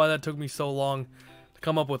 I don't know why that took me so long to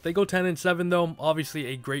come up with. They go 10-7 though. Obviously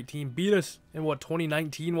a great team. Beat us in what,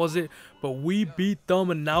 2019 was it? But we beat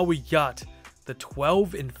them, and now we got the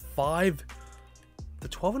 12-5. The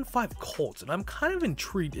 12-5 Colts, and I'm kind of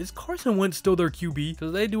intrigued. Is Carson Wentz still their QB?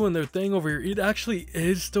 Because they doing their thing over here. It actually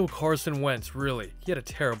is still Carson Wentz, really. He had a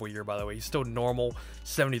terrible year, by the way. He's still normal,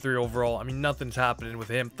 73 overall. I mean, nothing's happening with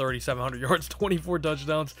him. 3,700 yards, 24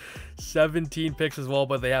 touchdowns, 17 picks as well.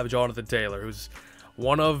 But they have Jonathan Taylor, who's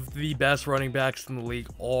one of the best running backs in the league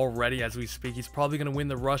already as we speak. He's probably going to win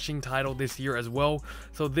the rushing title this year as well.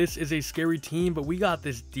 So this is a scary team, but we got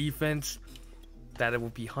this defense that it will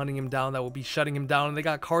be hunting him down, that will be shutting him down. And they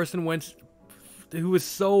got Carson Wentz, who is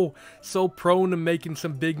so prone to making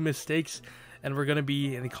some big mistakes. And we're going to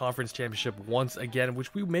be in the conference championship once again,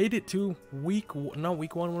 which we made it to not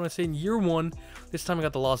week one, when I say year 1. This time we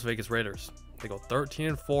got the Las Vegas Raiders. They go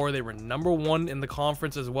 13-4. They were #1 in the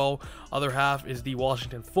conference as well. Other half is the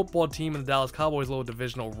Washington football team and the Dallas Cowboys, little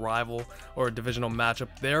divisional rival or divisional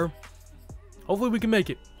matchup there. Hopefully we can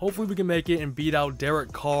make it. Hopefully we can make it and beat out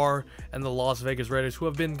Derek Carr and the Las Vegas Raiders, who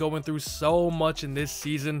have been going through so much in this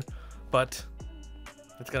season. But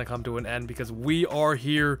it's going to come to an end because we are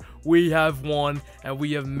here. We have won and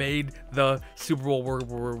we have made the Super Bowl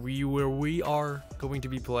where we are going to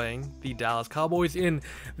be playing the Dallas Cowboys in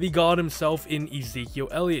the God himself in Ezekiel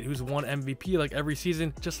Elliott, who's won MVP like every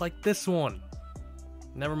season, just like this one.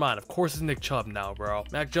 Never mind, of course it's Nick Chubb now, bro.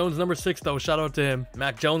 Mac Jones, number 6 though, shout out to him.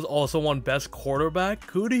 Mac Jones also won best quarterback.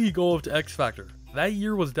 Who did he go up to X Factor? That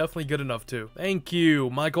year was definitely good enough too. Thank you.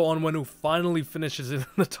 Michael Onwenu finally finishes in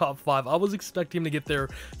the top 5. I was expecting him to get there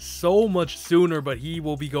so much sooner, but he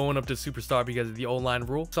will be going up to superstar because of the O-line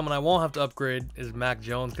rule. Someone I won't have to upgrade is Mac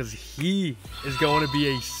Jones because he is going to be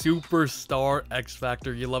a superstar X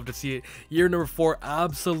Factor. You love to see it. Year number 4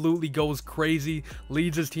 absolutely goes crazy.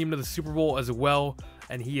 Leads his team to the Super Bowl as well.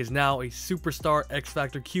 And he is now a superstar X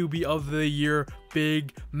Factor QB of the year,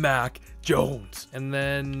 Big Mac Jones. And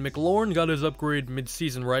then McLaurin got his upgrade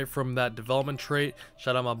mid-season, right, from that development trait.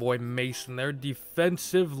 Shout out my boy Mason there.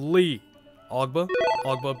 Defensively, Ogba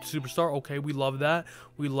up to superstar. Okay, we love that.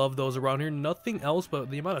 We love those around here. Nothing else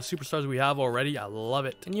but the amount of superstars we have already. I love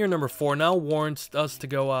it. And year number 4 now warrants us to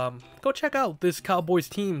go check out this Cowboys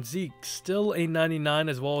team. Zeke still a 99,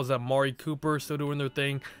 as well as Amari Cooper still doing their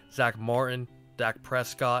thing. Zach Martin, Dak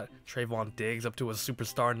Prescott, Trayvon Diggs up to a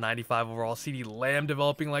superstar 95 overall. CeeDee Lamb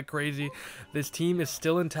developing like crazy. This team is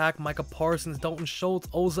still intact. Micah Parsons, Dalton Schultz,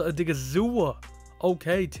 Oza Adigizua.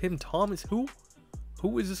 Okay, Tim Thomas. Who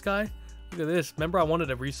is this guy? Look at this. Remember, I wanted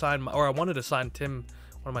to sign Tim.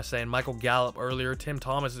 What am I saying? Michael Gallup earlier. Tim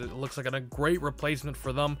Thomas, it looks like a great replacement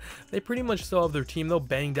for them. They pretty much still have their team though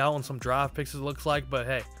banged out on some draft picks, it looks like. But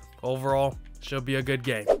hey, overall, should be a good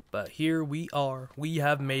game. But here we are. We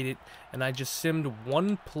have made it. And I just simmed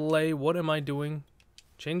one play. What am I doing?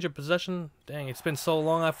 Change of possession? Dang, it's been so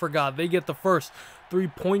long I forgot. They get the first 3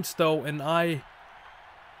 points though. And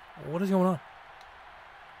what is going on?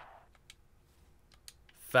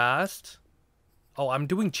 Fast. Oh, I'm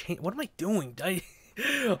doing change. What am I doing?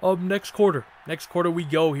 Next quarter we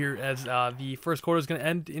go here, as the first quarter is going to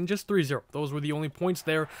end in just 3-0. Those were the only points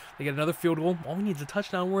there. They get another field goal. All we need is a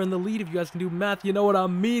touchdown. We're in the lead. If you guys can do math, you know what I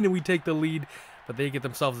mean. And we take the lead, but they get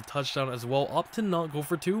themselves a touchdown as well, up to not go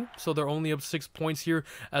for 2. So they're only up 6 points here.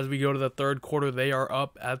 As we go to the third quarter, they are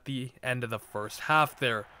up at the end of the first half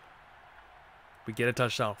there. We get a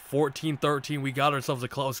touchdown. 14-13. We got ourselves a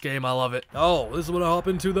close game. I love it. Oh, this is what I hop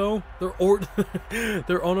into though.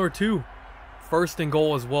 They're on our 2. First and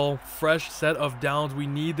goal as well. Fresh set of downs. We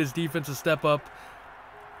need this defense to step up.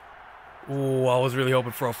 Ooh, I was really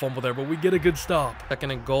hoping for a fumble there, but we get a good stop.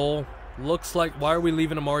 Second and goal. Looks like, why are we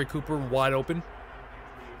leaving Amari Cooper wide open?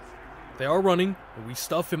 They are running. We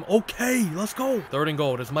stuff him. Okay, let's go. Third and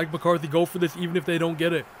goal. Does Mike McCarthy go for this even if they don't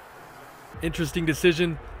get it? Interesting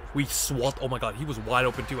decision. We swat. Oh my God, he was wide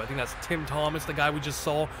open too. I think that's Tim Thomas, the guy we just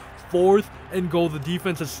saw. Fourth and goal. The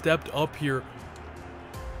defense has stepped up here.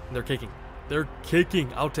 And they're kicking. They're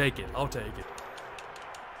kicking. I'll take it. I'll take it.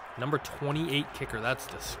 Number 28 kicker. That's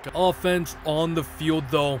disgusting. Offense on the field,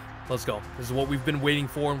 though. Let's go. This is what we've been waiting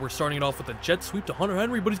for, and we're starting it off with a jet sweep to Hunter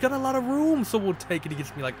Henry, but he's got a lot of room, so we'll take it. He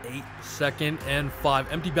gets me like 8. 2nd and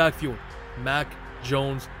 5. Empty backfield. Mac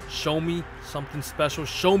Jones, show me something special.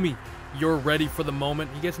 Show me you're ready for the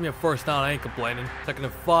moment. He gets me a first down. I ain't complaining. 2nd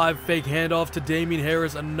and 5. Fake handoff to Damien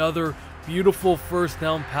Harris. Another beautiful first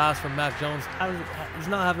down pass from Mac Jones. He's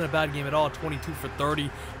not having a bad game at all. 22 for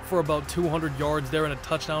 30 for about 200 yards there and a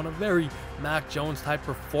touchdown. A very Mac Jones type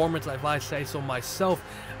performance, if I say so myself,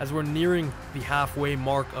 as we're nearing the halfway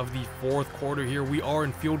mark of the 4th quarter here. We are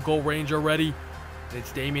in field goal range already.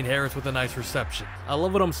 It's Damien Harris with a nice reception. I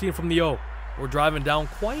love what I'm seeing from the O. We're driving down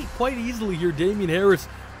quite easily here. Damien Harris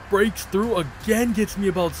breaks through again, gets me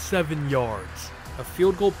about 7 yards. A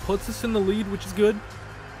field goal puts us in the lead, which is good.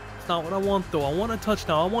 It's not what I want, though. I want a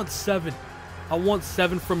touchdown. I want 7. I want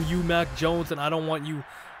 7 from you, Mac Jones, and I don't want you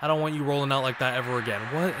rolling out like that ever again.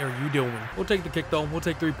 What are you doing? We'll take the kick, though. We'll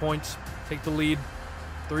take 3 points. Take the lead.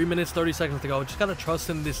 3 minutes, 30 seconds to go. Just got to trust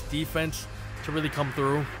in this defense to really come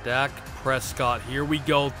through. Dak Prescott. Here we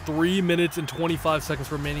go. 3 minutes and 25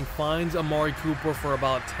 seconds remaining. Finds Amari Cooper for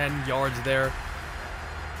about 10 yards there.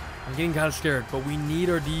 I'm getting kind of scared, but we need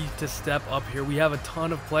our D to step up here. We have a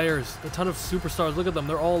ton of players, a ton of superstars. Look at them.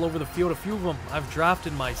 They're all over the field. A few of them I've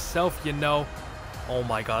drafted myself, you know. Oh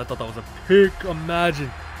my God, I thought that was a pick.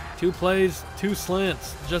 Imagine. 2 plays, 2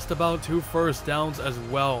 slants, just about 2 first downs as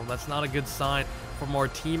well. That's not a good sign from our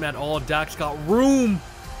team at all. Dak's got room,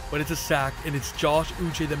 but it's a sack, and it's Josh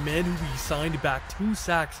Uche, the man who we signed back. 2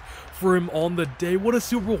 sacks for him on the day. What a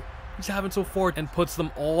Super Bowl he's having so far, and puts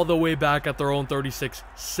them all the way back at their own 36.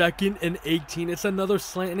 2nd and 18. It's another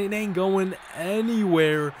slant, and it ain't going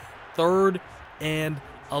anywhere. 3rd and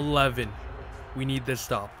 11. We need this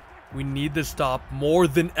stop. We need this stop more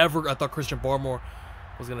than ever. I thought Christian Barmore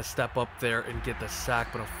was going to step up there and get the sack,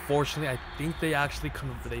 but unfortunately, I think they actually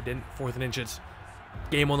they didn't. 4th and inches.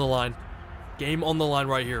 Game on the line. Game on the line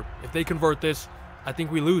right here. If they convert this, I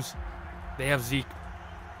think we lose. They have Zeke.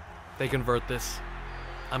 They convert this.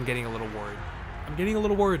 I'm getting a little worried. I'm getting a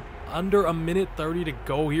little worried. Under a minute 30 to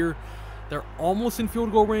go here. They're almost in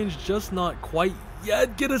field goal range, just not quite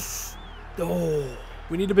yet. Get us. Oh,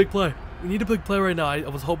 we need a big play. We need a big play right now. I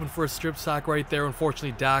was hoping for a strip sack right there.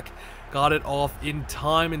 Unfortunately, Dak got it off in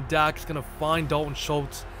time, and Dak's going to find Dalton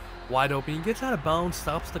Schultz wide open. He gets out of bounds,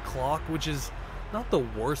 stops the clock, which is not the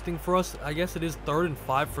worst thing for us. I guess it is 3rd and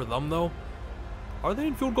 5 for them, though. Are they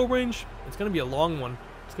in field goal range? It's going to be a long one.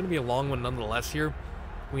 It's going to be a long one nonetheless here.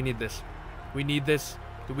 We need this. We need this.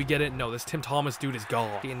 Did we get it? No, this Tim Thomas dude is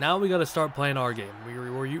gone. Okay, now we got to start playing our game.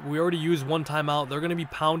 We already used 1 timeout. They're going to be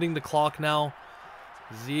pounding the clock now.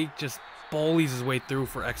 Zeke just bullies his way through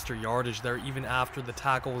for extra yardage there, even after the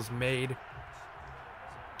tackle is made.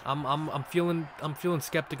 I'm feeling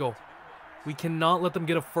skeptical. We cannot let them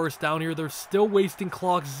get a first down here. They're still wasting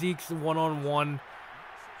clock. Zeke's one-on-one.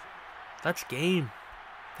 That's game.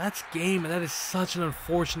 That's game, and that is such an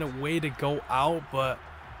unfortunate way to go out, but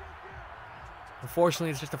unfortunately,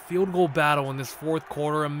 it's just a field goal battle in this 4th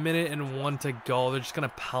quarter. 1 minute and 1 to go. They're just going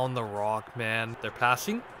to pound the rock, man. They're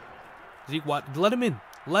passing. Zeke, what? Let him in.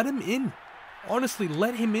 Let him in. Honestly,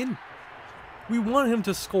 let him in. We want him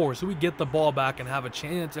to score so we get the ball back and have a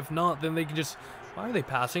chance. If not, then they can just... Why are they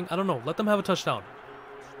passing? I don't know. Let them have a touchdown.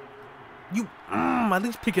 You at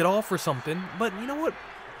least pick it off or something. But you know what?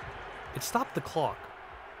 It stopped the clock.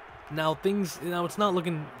 Now it's not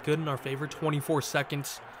looking good in our favor. 24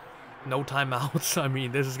 seconds. No timeouts. I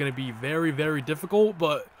mean, this is going to be very, very difficult,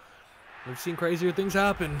 but we've seen crazier things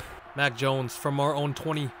happen. Mac Jones from our own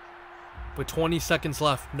 20. With 20 seconds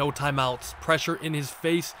left. No timeouts. Pressure in his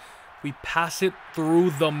face. We pass it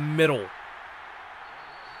through the middle.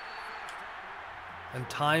 And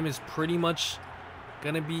time is pretty much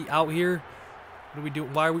going to be out here. What do we do?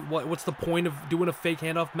 What's the point of doing a fake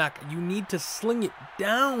handoff? Mac, you need to sling it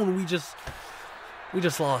down. We just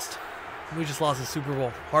lost. We just lost the Super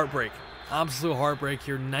Bowl. Heartbreak. Absolute heartbreak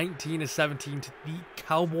here. 19-17 to the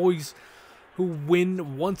Cowboys, who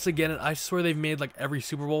win once again. And I swear they've made like every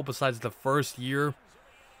Super Bowl besides the first year.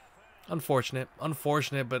 Unfortunate,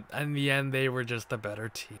 but in the end, they were just a better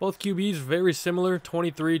team. Both QBs very similar,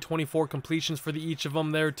 23, 24 completions for each of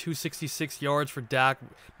them there, 266 yards for Dak.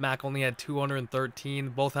 Mac only had 213.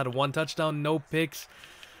 Both had 1 touchdown, no picks.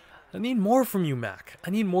 I need more from you, Mac. I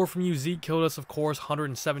need more from you. Zeke killed us, of course,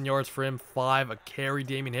 107 yards for him, 5 a carry.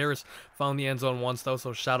 Damien Harris found the end zone once, though,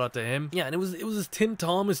 so shout out to him. Yeah, and it was this Tim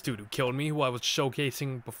Thomas dude who killed me, who I was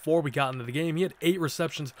showcasing before we got into the game. He had 8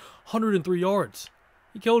 receptions, 103 yards.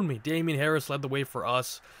 He killed me. Damien Harris led the way for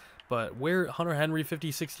us. But where Hunter Henry,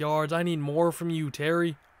 56 yards. I need more from you,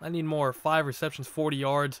 Terry. I need more. 5 receptions, 40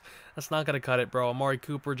 yards. That's not going to cut it, bro. Amari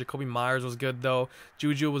Cooper, Jacoby Myers was good, though.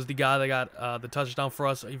 Juju was the guy that got the touchdown for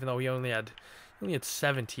us, even though he only had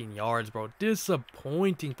 17 yards, bro.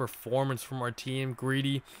 Disappointing performance from our team.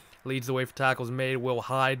 Greedy leads the way for tackles made. Will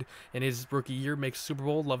Hyde in his rookie year makes Super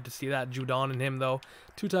Bowl. Love to see that. Judon in him, though.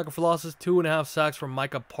 2 tackle for losses, 2.5 sacks from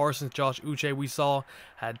Micah Parsons. Josh Uche, we saw,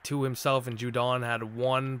 had 2 himself, and Judon had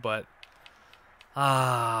 1, but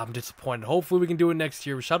I'm disappointed. Hopefully we can do it next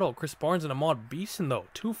year. Shout out Chris Barnes and Ahmad Beeson, though.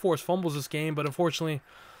 2 forced fumbles this game, but unfortunately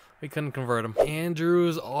we couldn't convert them.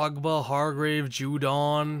 Andrews, Ogba, Hargrave,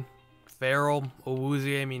 Judon, Farrell,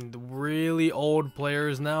 Owuzie. I mean, the really old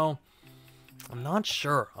players now. I'm not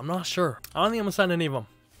sure. I don't think I'm going to sign any of them.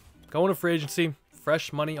 Going to free agency.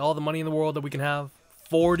 Fresh money. All the money in the world that we can have.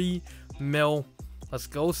 40 mil. Let's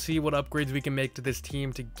go see what upgrades we can make to this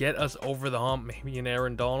team to get us over the hump. Maybe an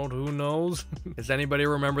Aaron Donald. Who knows? Does anybody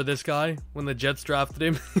remember this guy when the Jets drafted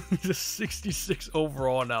him? He's a 66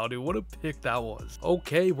 overall now, dude. What a pick that was.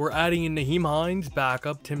 Okay, we're adding in Naheem Hines,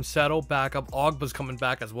 backup. Tim Settle, backup. Ogba's coming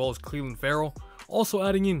back as well as Cleveland Farrell. Also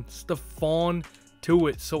adding in Stephon to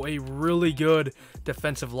it. So a really good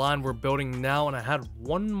defensive line we're building now. And I had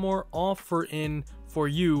one more offer in for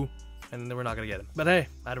you, and then we're not gonna get him. But hey,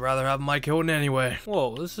 I'd rather have Mike Hilton anyway.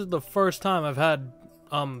 Whoa, this is the first time I've had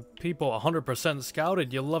people 100%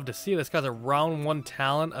 scouted. You'll love to see this guy's a round 1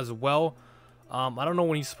 talent as well. I don't know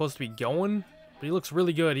when he's supposed to be going, but he looks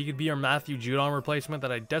really good. He could be our Matthew Judon replacement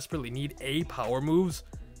that I desperately need. A, power moves.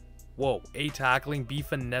 Whoa, A, tackling, B,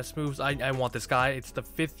 finesse moves. I want this guy. It's the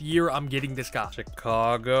 5th year I'm getting this guy.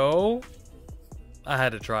 Chicago. I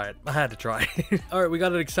had to try it. All right, we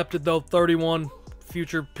got it accepted though. 31.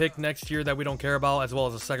 Future pick next year that we don't care about, as well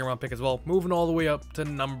as a 2nd round pick as well. Moving all the way up to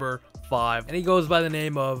number 5. And he goes by the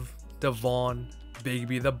name of Devon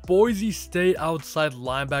Bigby. The Boise State outside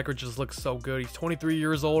linebacker just looks so good. He's 23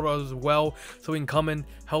 years old as well, so he can come and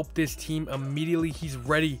help this team immediately. He's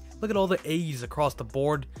ready. Look at all the A's across the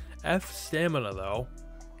board. F stamina though.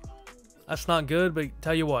 That's not good, but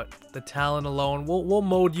tell you what, the talent alone, we'll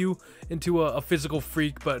mold you into a physical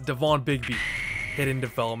freak. But Devon Bigby, hidden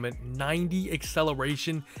development, 90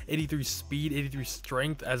 acceleration, 83 speed, 83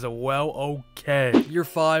 strength as well. Okay, year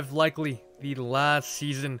 5, likely the last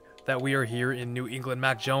season that we are here in New England.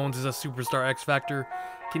 Mac Jones is a superstar X Factor.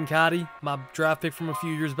 Kincaid, my draft pick from a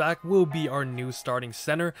few years back, will be our new starting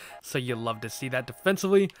center, so you'll love to see that.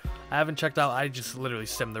 Defensively, I haven't checked out. I just literally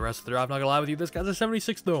simmed the rest of the draft. Not gonna lie with you, this guy's a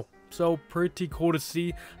 76 though, so pretty cool to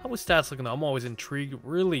see. How was stats looking though? I'm always intrigued.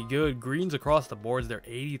 Really good. Greens across the boards. They're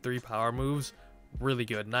 83 power moves. Really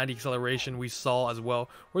good. 90 acceleration we saw as well.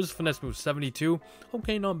 Where's his finesse move? 72.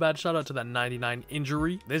 Okay, not bad. Shout out to that 99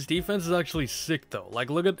 injury. This defense is actually sick though. Like,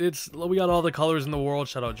 look at we got all the colors in the world.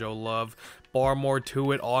 Shout out Joe Love. Barmore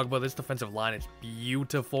to it. Ogba. This defensive line is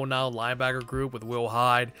beautiful now. Linebacker group with Will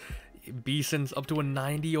Hyde. Beeson's up to a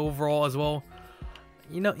 90 overall as well.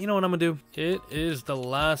 You know what I'm gonna do? It is the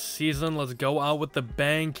last season. Let's go out with the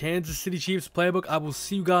bang. Kansas City Chiefs playbook. I will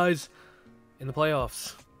see you guys in the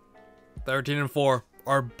playoffs. 13-4,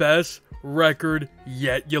 our best record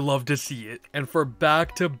yet. You love to see it. And for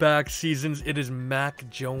back-to-back seasons, it is Mac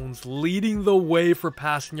Jones leading the way for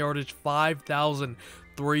passing yardage,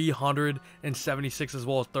 5,376 as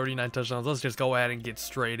well as 39 touchdowns. Let's just go ahead and get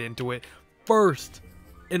straight into it. First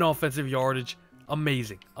in offensive yardage,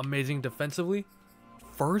 amazing defensively.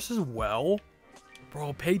 First as well.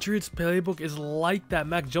 Bro, Patriots playbook is like that.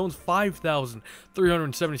 Mac Jones,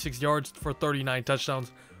 5,376 yards for 39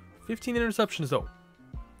 touchdowns. 15 interceptions though.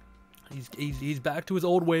 He's back to his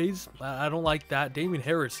old ways. I don't like that. Damian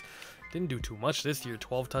Harris didn't do too much this year.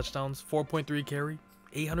 12 touchdowns, 4.3 carry,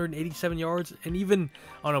 887 yards, and even,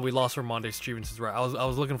 oh no, we lost Ramondre Stevenson's right. I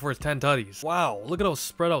was looking for his 10 tutties. Wow, look at how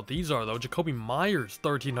spread out these are though. Jacoby Myers,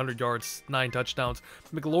 1,300 yards, 9 touchdowns.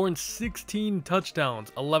 McLaurin, 16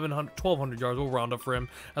 touchdowns, 1,200 yards. We'll round up for him,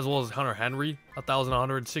 as well as Hunter Henry,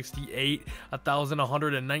 1,168,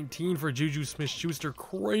 1,119 for Juju Smith-Schuster.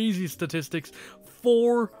 Crazy statistics.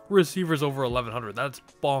 4 receivers over 1,100. That's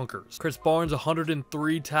bonkers. Chris Barnes,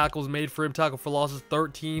 103 tackles made for him. Tackle for losses,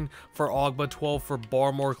 13 for Ogba, 12 for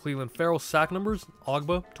Barmore. Cleveland Farrell, sack numbers,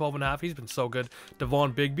 Ogba, 12.5. He's been so good.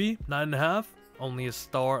 Devon Bigby, 9.5. Only a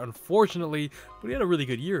star, unfortunately, but he had a really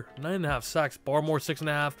good year. 9.5 sacks. Barmore,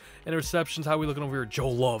 6.5. Interceptions. How are we looking over here? Joe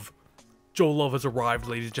Love. Joe Love has arrived,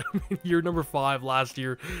 ladies and gentlemen. Year number 5 last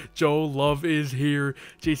year. Joe Love is here.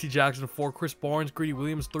 JC Jackson, 4. Chris Barnes, Greedy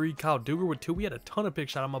Williams, 3. Kyle Duggar with 2. We had a ton of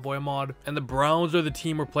picks. Shout out my boy Ahmad. And the Browns are the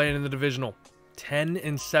team we're playing in the divisional.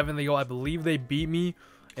 10-7 they go. I believe they beat me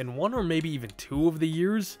in 1 or maybe even 2 of the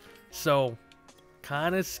years. So,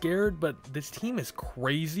 kind of scared, but this team is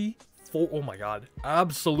crazy. Oh my god.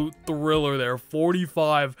 Absolute thriller there.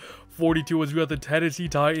 45-42 as we got the Tennessee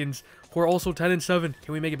Titans, who are also 10-7.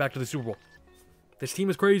 Can we make it back to the Super Bowl? This team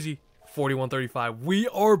is crazy. 41-35. We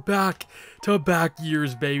are back to back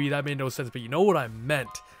years, baby. That made no sense, but you know what I meant.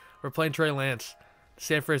 We're playing Trey Lance.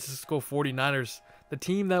 San Francisco 49ers. The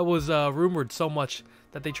team that was rumored so much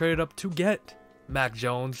that they traded up to get Mac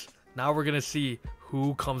Jones. Now we're going to see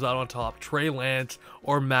who comes out on top, Trey Lance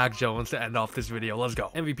or Mac Jones, to end off this video. Let's go.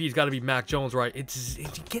 MVP's got to be Mac Jones, right?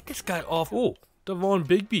 Get this guy off. Oh, Devon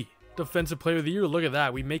Bigby, Defensive Player of the Year. Look at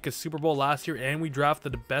that. We make a Super Bowl last year and we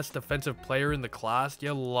drafted the best defensive player in the class.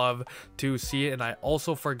 You love to see it. And I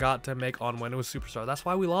also forgot to make Onwenu a superstar. That's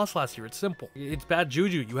why we lost last year. It's simple. It's bad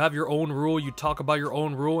juju. You have your own rule. You talk about your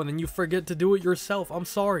own rule and then you forget to do it yourself. I'm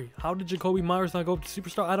sorry. How did Jacoby Myers not go up to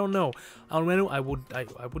superstar? I don't know. Onwenu, I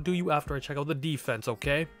would do you after I check out the defense,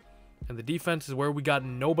 okay? And the defense is where we got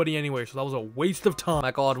nobody anyway, so that was a waste of time.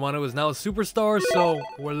 Michael Onwenu is now a superstar, so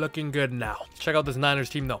we're looking good now. Check out this Niners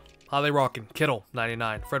team though. How they rocking? Kittle,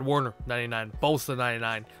 99. Fred Warner, 99. Bosa,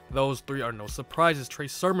 99. Those three are no surprises. Trey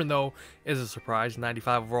Sermon, though, is a surprise.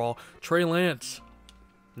 95 overall. Trey Lance,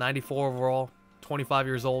 94 overall. 25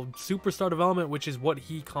 years old. Superstar development, which is what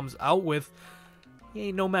he comes out with. He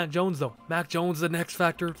ain't no Mac Jones, though. Mac Jones, the next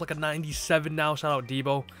factor. Like a 97 now. Shout out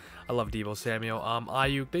Debo. I love Debo Samuel.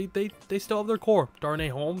 Ayuk, they still have their core. Darnay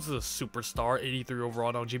Holmes is a superstar, 83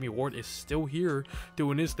 overall. Now Jimmy Ward is still here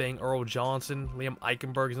doing his thing. Earl Johnson, Liam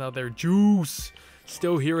Eichenberg is out there. Juice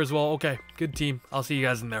still here as well. Okay, good team. I'll see you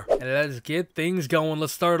guys in there. And let's get things going.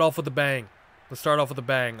 Let's start it off with a bang.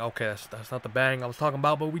 Okay, that's not the bang I was talking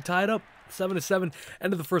about, but we tied up 7-7.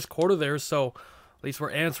 End of the first quarter there, so at least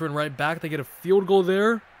we're answering right back. They get a field goal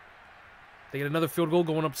there. They get another field goal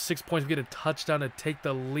going up 6 points. We get a touchdown to take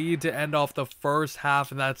the lead to end off the first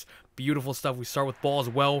half, and that's beautiful stuff. We start with ball as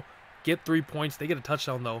well. Get 3 points. They get a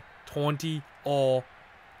touchdown, though. 20 all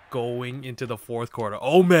going into the fourth quarter.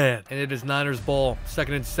 Oh, man. And it is Niners ball.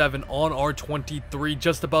 2nd and 7 on our 23.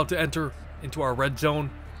 Just about to enter into our red zone.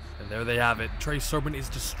 And there they have it. Trey Sermon is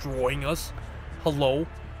destroying us. Hello.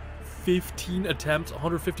 15 attempts,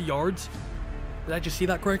 150 yards. Did I just see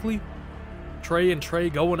that correctly? Trey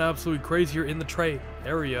going absolutely crazy here in the Trey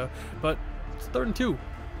area, but it's 3rd and 2.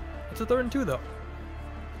 It's a 3rd and 2 though.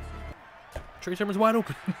 Trey Sermon's wide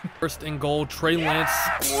open. 1st and goal. Trey Lance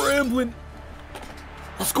scrambling.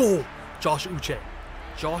 Let's go. Josh Uche.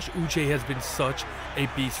 Josh Uche has been such a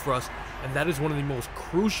beast for us, and that is one of the most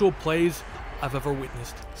crucial plays I've ever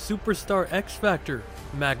witnessed. Superstar X Factor.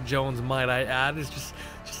 Mac Jones, might I add, is just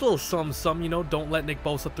a little some, you know. Don't let Nick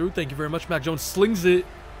Bosa through. Thank you very much. Mac Jones slings it.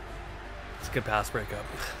 It's a good pass breakup.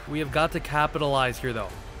 We have got to capitalize here, though,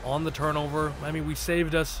 on the turnover. I mean, we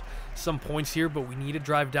saved us some points here, but we need to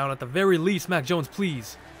drive down at the very least. Mac Jones,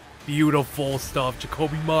 please. Beautiful stuff.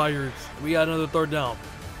 Jacoby Myers. We got another 3rd down.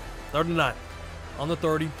 3rd and 9. On the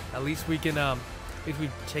 30. At least we can, at least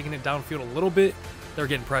we've taken it downfield a little bit. They're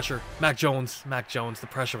getting pressure. Mac Jones. The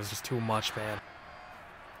pressure was just too much, man.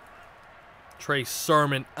 Trey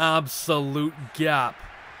Sermon, absolute gap.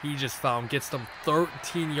 He just found, gets them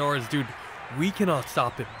 13 yards. Dude, we cannot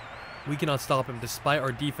stop him. We cannot stop him despite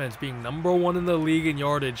our defense being #1 in the league in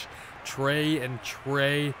yardage. Trey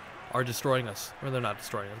are destroying us. Or they're not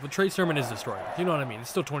destroying us, but Trey Sermon is destroying us. You know what I mean? It's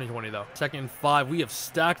still 2020 though. 2nd and 5. We have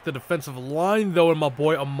stacked the defensive line though, and my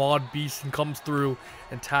boy Ahmad Beeson comes through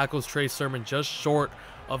and tackles Trey Sermon just short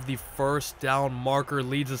of the 1st down marker.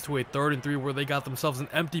 Leads us to a 3rd and 3 where they got themselves an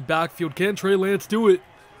empty backfield. Can Trey Lance do it?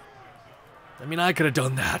 I mean, I could have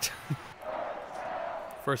done that.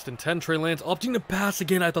 1st and 10, Trey Lance opting to pass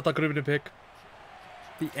again. I thought that could have been a pick.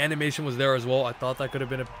 The animation was there as well. I thought that could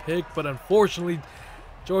have been a pick, but unfortunately,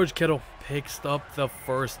 George Kittle picks up the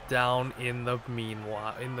 1st down in the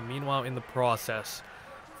process.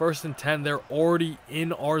 1st and 10, they're already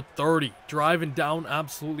in our 30. Driving down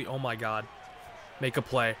absolutely, oh my God. Make a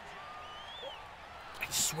play. I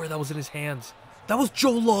swear that was in his hands. That was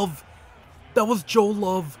Joe Love.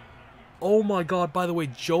 Oh my God, by the way,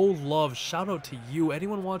 Joe Love, shout out to you.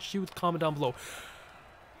 Anyone watch you? Comment down below.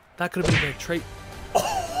 That could have been a trade.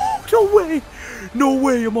 Oh, no way. No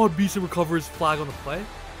way. Ahmad Beeson recovers, flag on the play.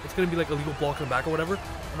 It's going to be like a legal block in the back or whatever.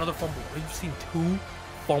 Another fumble. We've seen 2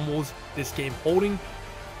 fumbles this game. Holding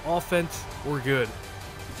offense, we're good.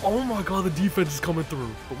 Oh my God, the defense is coming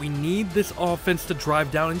through. But we need this offense to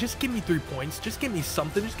drive down and just give me 3 points. Just give me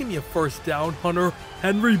something. Just give me a 1st down. Hunter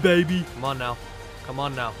Henry, baby. Come on now.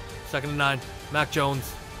 2nd and 9. Mac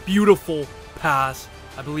Jones. Beautiful pass.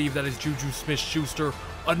 I believe that is Juju Smith-Schuster.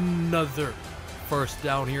 Another 1st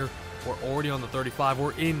down here. We're already on the 35.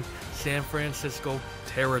 We're in San Francisco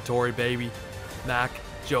territory, baby. Mac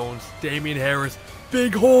Jones. Damian Harris.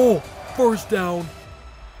 Big hole. First down.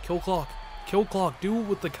 Kill clock. Kill clock. Do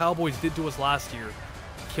what the Cowboys did to us last year.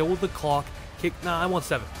 Kill the clock. Kick. Nah, I want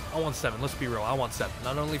 7. I want 7. Let's be real. I want 7.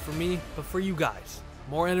 Not only for me, but for you guys.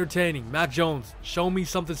 More entertaining. Mac Jones, show me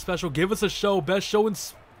something special. Give us a show. Best show in...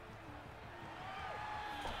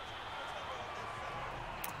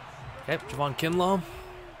 Okay, Javon Kinlaw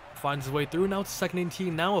finds his way through. Now it's 2nd and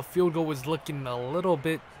 18. Now a field goal is looking a little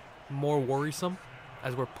bit more worrisome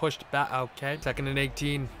as we're pushed back. Okay, 2nd and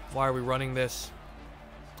 18. Why are we running this?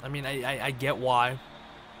 I mean, I get why.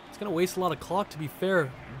 It's going to waste a lot of clock, to be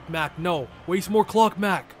fair. Mac, no. Waste more clock,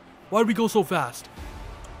 Mac. Why did we go so fast?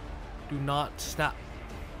 Do not snap.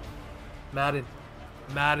 Madden.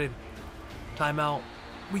 Timeout.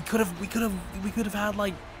 We could have had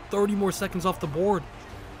like 30 more seconds off the board.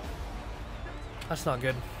 That's not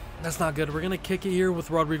good. That's not good. We're going to kick it here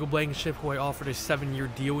with Rodrigo Blankenship, who I offered a 7-year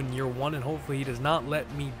deal in year 1, and hopefully he does not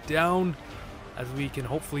let me down, as we can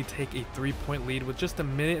hopefully take a 3-point lead with just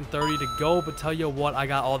 1:30 to go. But tell you what, I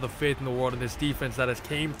got all the faith in the world in this defense that has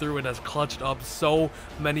came through and has clutched up so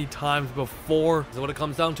many times before. This is what it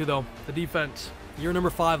comes down to, though. The defense. Year number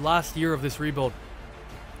 5, last year of this rebuild.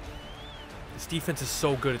 This defense is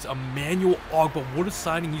so good. It's Emmanuel Ogbah. What a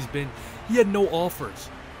signing he's been. He had no offers.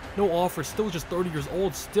 No offers. Still just 30 years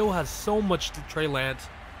old. Still has so much to Trey Lance.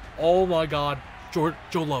 Oh my God. Joe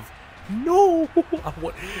Love. No.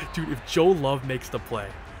 Dude, if Joe Love makes the play,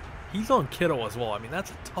 he's on Kittle as well. I mean,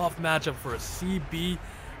 that's a tough matchup for a CB.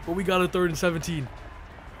 But we got a 3rd and 17.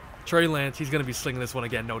 Trey Lance, he's going to be slinging this one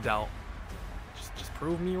again, no doubt. Just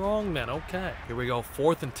prove me wrong, man. Okay. Here we go.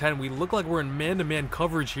 4th and 10. We look like we're in man-to-man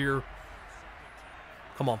coverage here.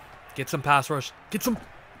 Come on. Get some pass rush. Get some...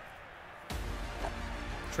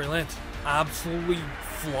 Trey Lance absolutely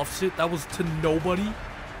fluffs it. That was to nobody.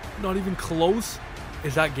 Not even close.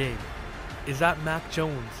 Is that game? Is that Mac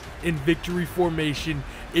Jones in victory formation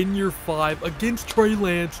in year 5 against Trey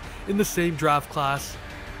Lance in the same draft class?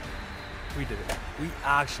 We did it. We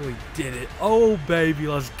actually did it. Oh, baby,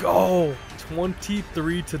 let's go.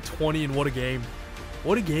 23-20, and what a game.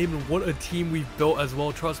 What a game, and what a team we've built as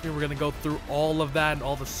well. Trust me, we're going to go through all of that and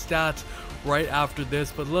all the stats right after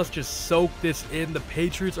this, but let's just soak this in. The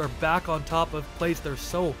Patriots are back on top of place they're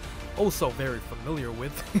so very familiar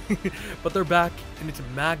with. But they're back, and it's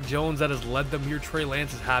Mac Jones that has led them here. Trey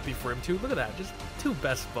Lance is happy for him too. Look at that, just 2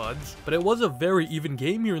 best buds. But it was a very even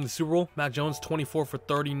game here in the Super Bowl. Mac Jones 24 for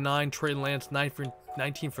 39, Trey Lance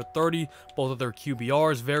 19 for 30. Both of their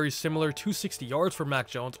QBRs very similar. 260 yards for Mac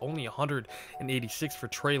Jones, only 186 for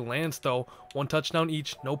Trey Lance though. 1 touchdown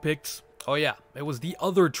each, no picks. Oh yeah, it was the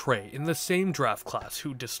other Trey in the same draft class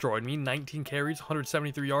who destroyed me. 19 carries,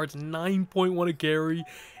 173 yards, 9.1 a carry,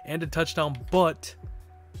 and a touchdown, but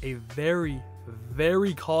a very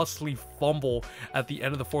costly fumble at the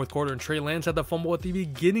end of the 4th quarter. And Trey Lance had the fumble at the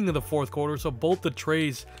beginning of the 4th quarter, so both the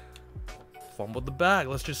Treys fumbled the bag.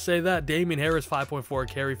 Let's just say that. Damian Harris, 5.4 a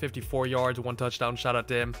carry, 54 yards, 1 touchdown. Shout out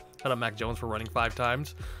to him. Shout out Mac Jones for running 5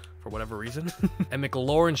 times. For whatever reason. And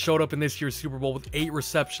McLaurin showed up in this year's Super Bowl with 8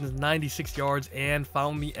 receptions, 96 yards, and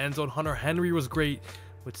found the end zone. Hunter Henry was great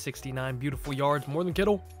with 69 beautiful yards. More than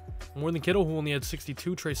Kittle, who only had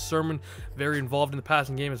 62. Trey Sermon, very involved in the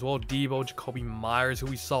passing game as well. Debo, Jacoby Myers, who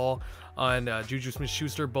we saw, and Juju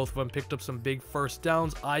Smith-Schuster, both of them picked up some big first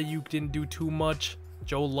downs. Ayuk didn't do too much.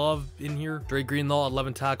 Joe Love in here. Dre Greenlaw,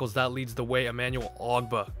 11 tackles. That leads the way. Emmanuel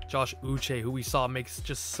Ogbah. Josh Uche, who we saw makes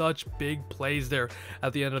just such big plays there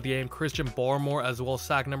at the end of the game. Christian Barmore as well.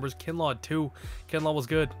 Sack numbers. Kinlaw, 2. Kinlaw was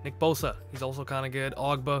good. Nick Bosa, he's also kind of good.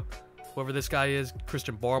 Ogbah, whoever this guy is.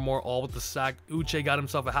 Christian Barmore, all with the sack. Uche got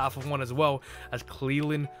himself a half of one as well as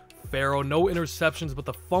Cleveland Farrell. No interceptions, but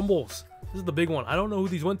the fumbles. This is the big one. I don't know who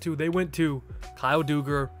these went to. They went to Kyle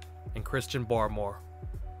Duggar and Christian Barmore.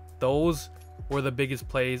 Those were the biggest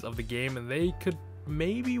plays of the game, and they could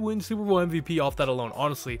maybe win Super Bowl MVP off that alone.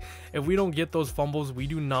 Honestly, if we don't get those fumbles, we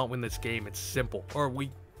do not win this game. It's simple, or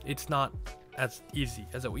it's not as easy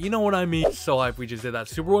as it. You know what I mean? So hype we just did that.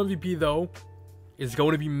 Super Bowl MVP though is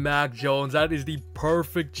going to be Mac Jones. That is the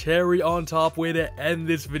perfect cherry on top way to end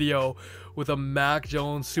this video, with a Mac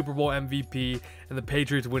Jones Super Bowl MVP and the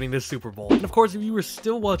Patriots winning this Super Bowl. And of course, if you were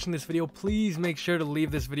still watching this video, please make sure to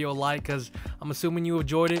leave this video a like, because I'm assuming you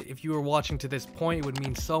enjoyed it. If you were watching to this point, it would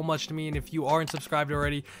mean so much to me. And if you aren't subscribed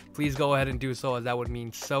already, please go ahead and do so, as that would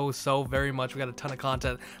mean so very much. We got a ton of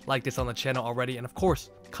content like this on the channel already, and of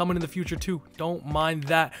course, coming in the future too. Don't mind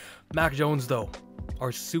that. Mac Jones though,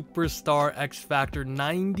 our superstar X Factor,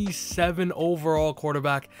 97 overall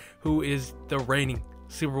quarterback, who is the reigning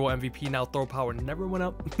Super Bowl MVP. Now throw power never went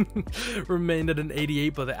up. Remained at an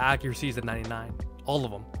 88, but the accuracy is at 99. all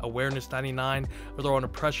of them. Awareness 99, throw under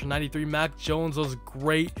pressure 93. Mac Jones was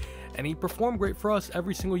great, and he performed great for us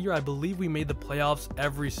every single year. I believe we made the playoffs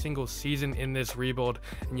every single season in this rebuild,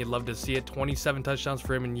 and you'd love to see it. 27 touchdowns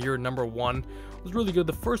for him in year number 1. It was really good.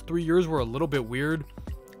 The first 3 years were a little bit weird.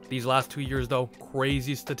 These last 2 years, though,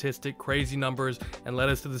 crazy statistic, crazy numbers, and led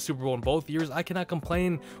us to the Super Bowl in both years. I cannot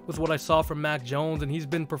complain with what I saw from Mac Jones, and he's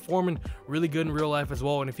been performing really good in real life as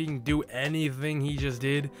well. And if he can do anything he just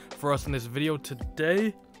did for us in this video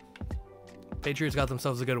today, Patriots got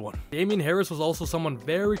themselves a good one. Damian Harris was also someone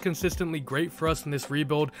very consistently great for us in this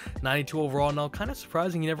rebuild. 92 overall. Now, kind of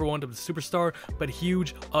surprising he never wound up a superstar, but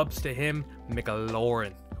huge ups to him.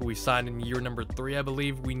 McLaurin, who we signed in year number 3, I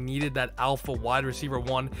believe. We needed that alpha wide receiver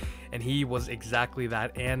 1, and he was exactly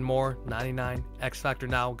that and more. 99 X Factor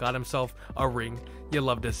now, got himself a ring. You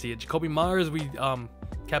love to see it. Jacoby Myers, we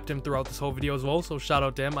kept him throughout this whole video as well, so shout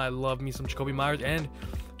out to him. I love me some Jacoby Myers, and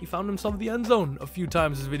he found himself the end zone a few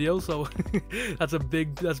times this video, so that's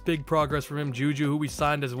big progress from him. Juju, who we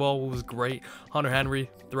signed as well, was great. Hunter Henry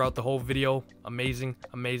throughout the whole video, amazing.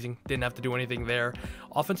 Didn't have to do anything there.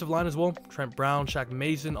 Offensive line as well, Trent Brown, Shaq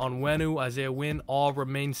Mason, Onwenu, Isaiah Wynn, all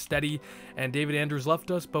remained steady, and David Andrews left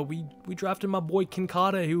us, but we drafted my boy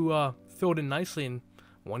Kinkade, who filled in nicely, and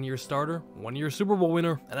 1-year starter, 1-year Super Bowl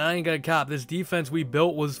winner. And I ain't gonna cap, this defense we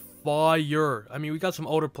built was fire. I mean, we got some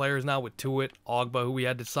older players now with Tuitt, Ogba, who we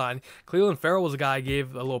had to sign. Cleveland Farrell was a guy I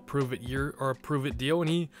gave a little prove-it year or a prove-it deal, and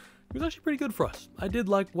he was actually pretty good for us. I did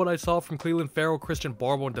like what I saw from Cleveland Farrell. Christian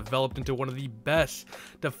Barmore developed into one of the best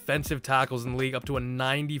defensive tackles in the league, up to a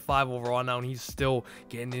 95 overall now, and he's still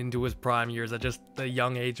getting into his prime years at just the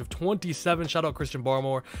young age of 27. Shout out Christian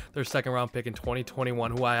Barmore, their 2nd round pick in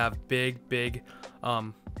 2021, who I have big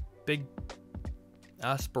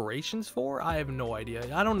aspirations for. I have no idea.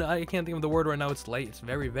 I don't know. I can't think of the word right now. It's late. It's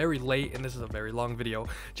very late, and this is a very long video.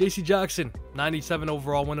 JC Jackson, 97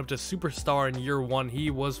 overall, went up to superstar in year 1. He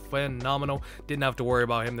was phenomenal. Didn't have to worry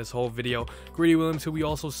about him this whole video. Greedy Williams, who we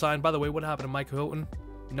also signed. By the way, what happened to Mike Hilton?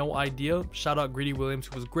 No idea. Shout out Greedy Williams,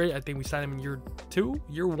 who was great. I think we signed him in year 2,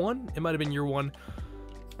 year 1. It might have been year 1.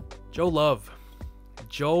 Joe Love,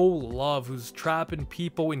 who's trapping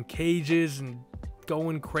people in cages and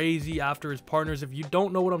going crazy after his partners. If you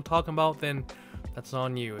don't know what I'm talking about, then that's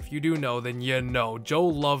on you. If you do know, then you know. Joe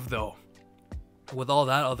Love, though, with all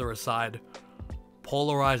that other aside,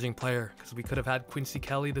 polarizing player, because we could have had Quincy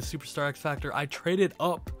Kelly, the superstar X Factor. I traded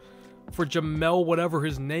up for Jamel, whatever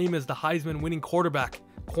his name is, the Heisman winning cornerback.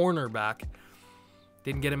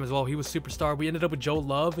 Didn't get him as well. He was superstar. We ended up with Joe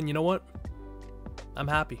Love, and you know what? I'm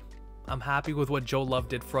happy. I'm happy with what Joe Love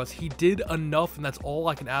did for us. He did enough, and that's all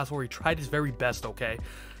I can ask for. He tried his very best, okay?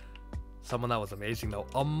 Someone that was amazing, though.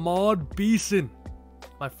 Ahmad Beeson.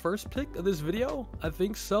 My first pick of this video? I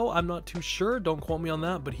think so. I'm not too sure. Don't quote me on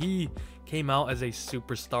that. But he came out as a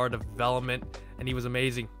superstar development, and he was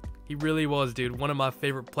amazing. He really was, dude. One of my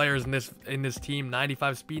favorite players in this team.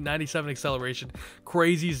 95 speed, 97 acceleration,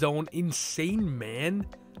 crazy zone, insane man.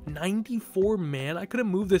 94 man. I could have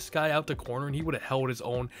moved this guy out to corner and he would have held his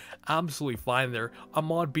own absolutely fine there.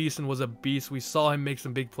 Ahmad Beeson was a beast. We saw him make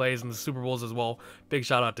some big plays in the Super Bowls as well. Big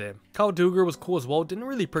shout out to him. Kyle Duggar was cool as well. Didn't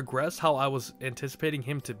really progress how I was anticipating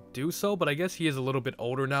him to do so, but I guess he is a little bit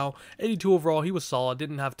older now. 82 overall. He was solid.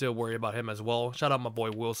 Didn't have to worry about him as well. Shout out my boy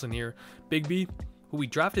Wilson here. Big B, who we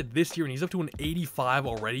drafted this year, and he's up to an 85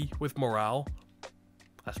 already with morale.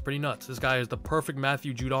 That's pretty nuts. This guy is the perfect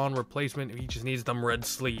Matthew Judon replacement. He just needs them red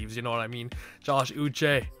sleeves, you know what I mean? Josh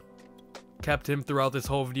Uche, kept him throughout this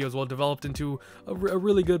whole video as well. Developed into a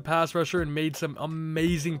really good pass rusher and made some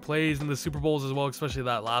amazing plays in the Super Bowls as well, especially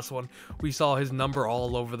that last one. We saw his number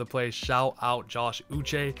all over the place. Shout out Josh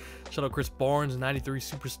Uche. Shout out Chris Barnes, 93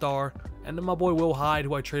 superstar. And then my boy Will Hyde,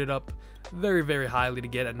 who I traded up very highly to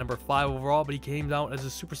get at number 5 overall, but he came out as a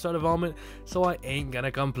superstar development, so I ain't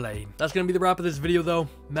gonna complain. That's gonna be the wrap of this video though.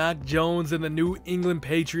 Mac Jones and the New England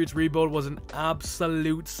Patriots rebuild was an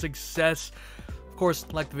absolute success. Of course,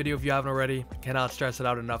 like the video if you haven't already. Cannot stress it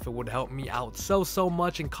out enough. It would help me out so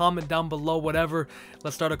much, and comment down below whatever.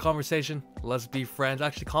 Let's start a conversation. Let's be friends.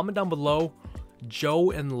 Actually, comment down below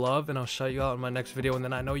Joe and Love, and I'll shout you out in my next video, and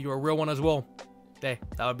then I know you're a real one as well. Hey,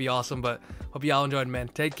 that would be awesome. But hope y'all enjoyed, man.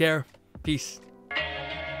 Take care. Peace.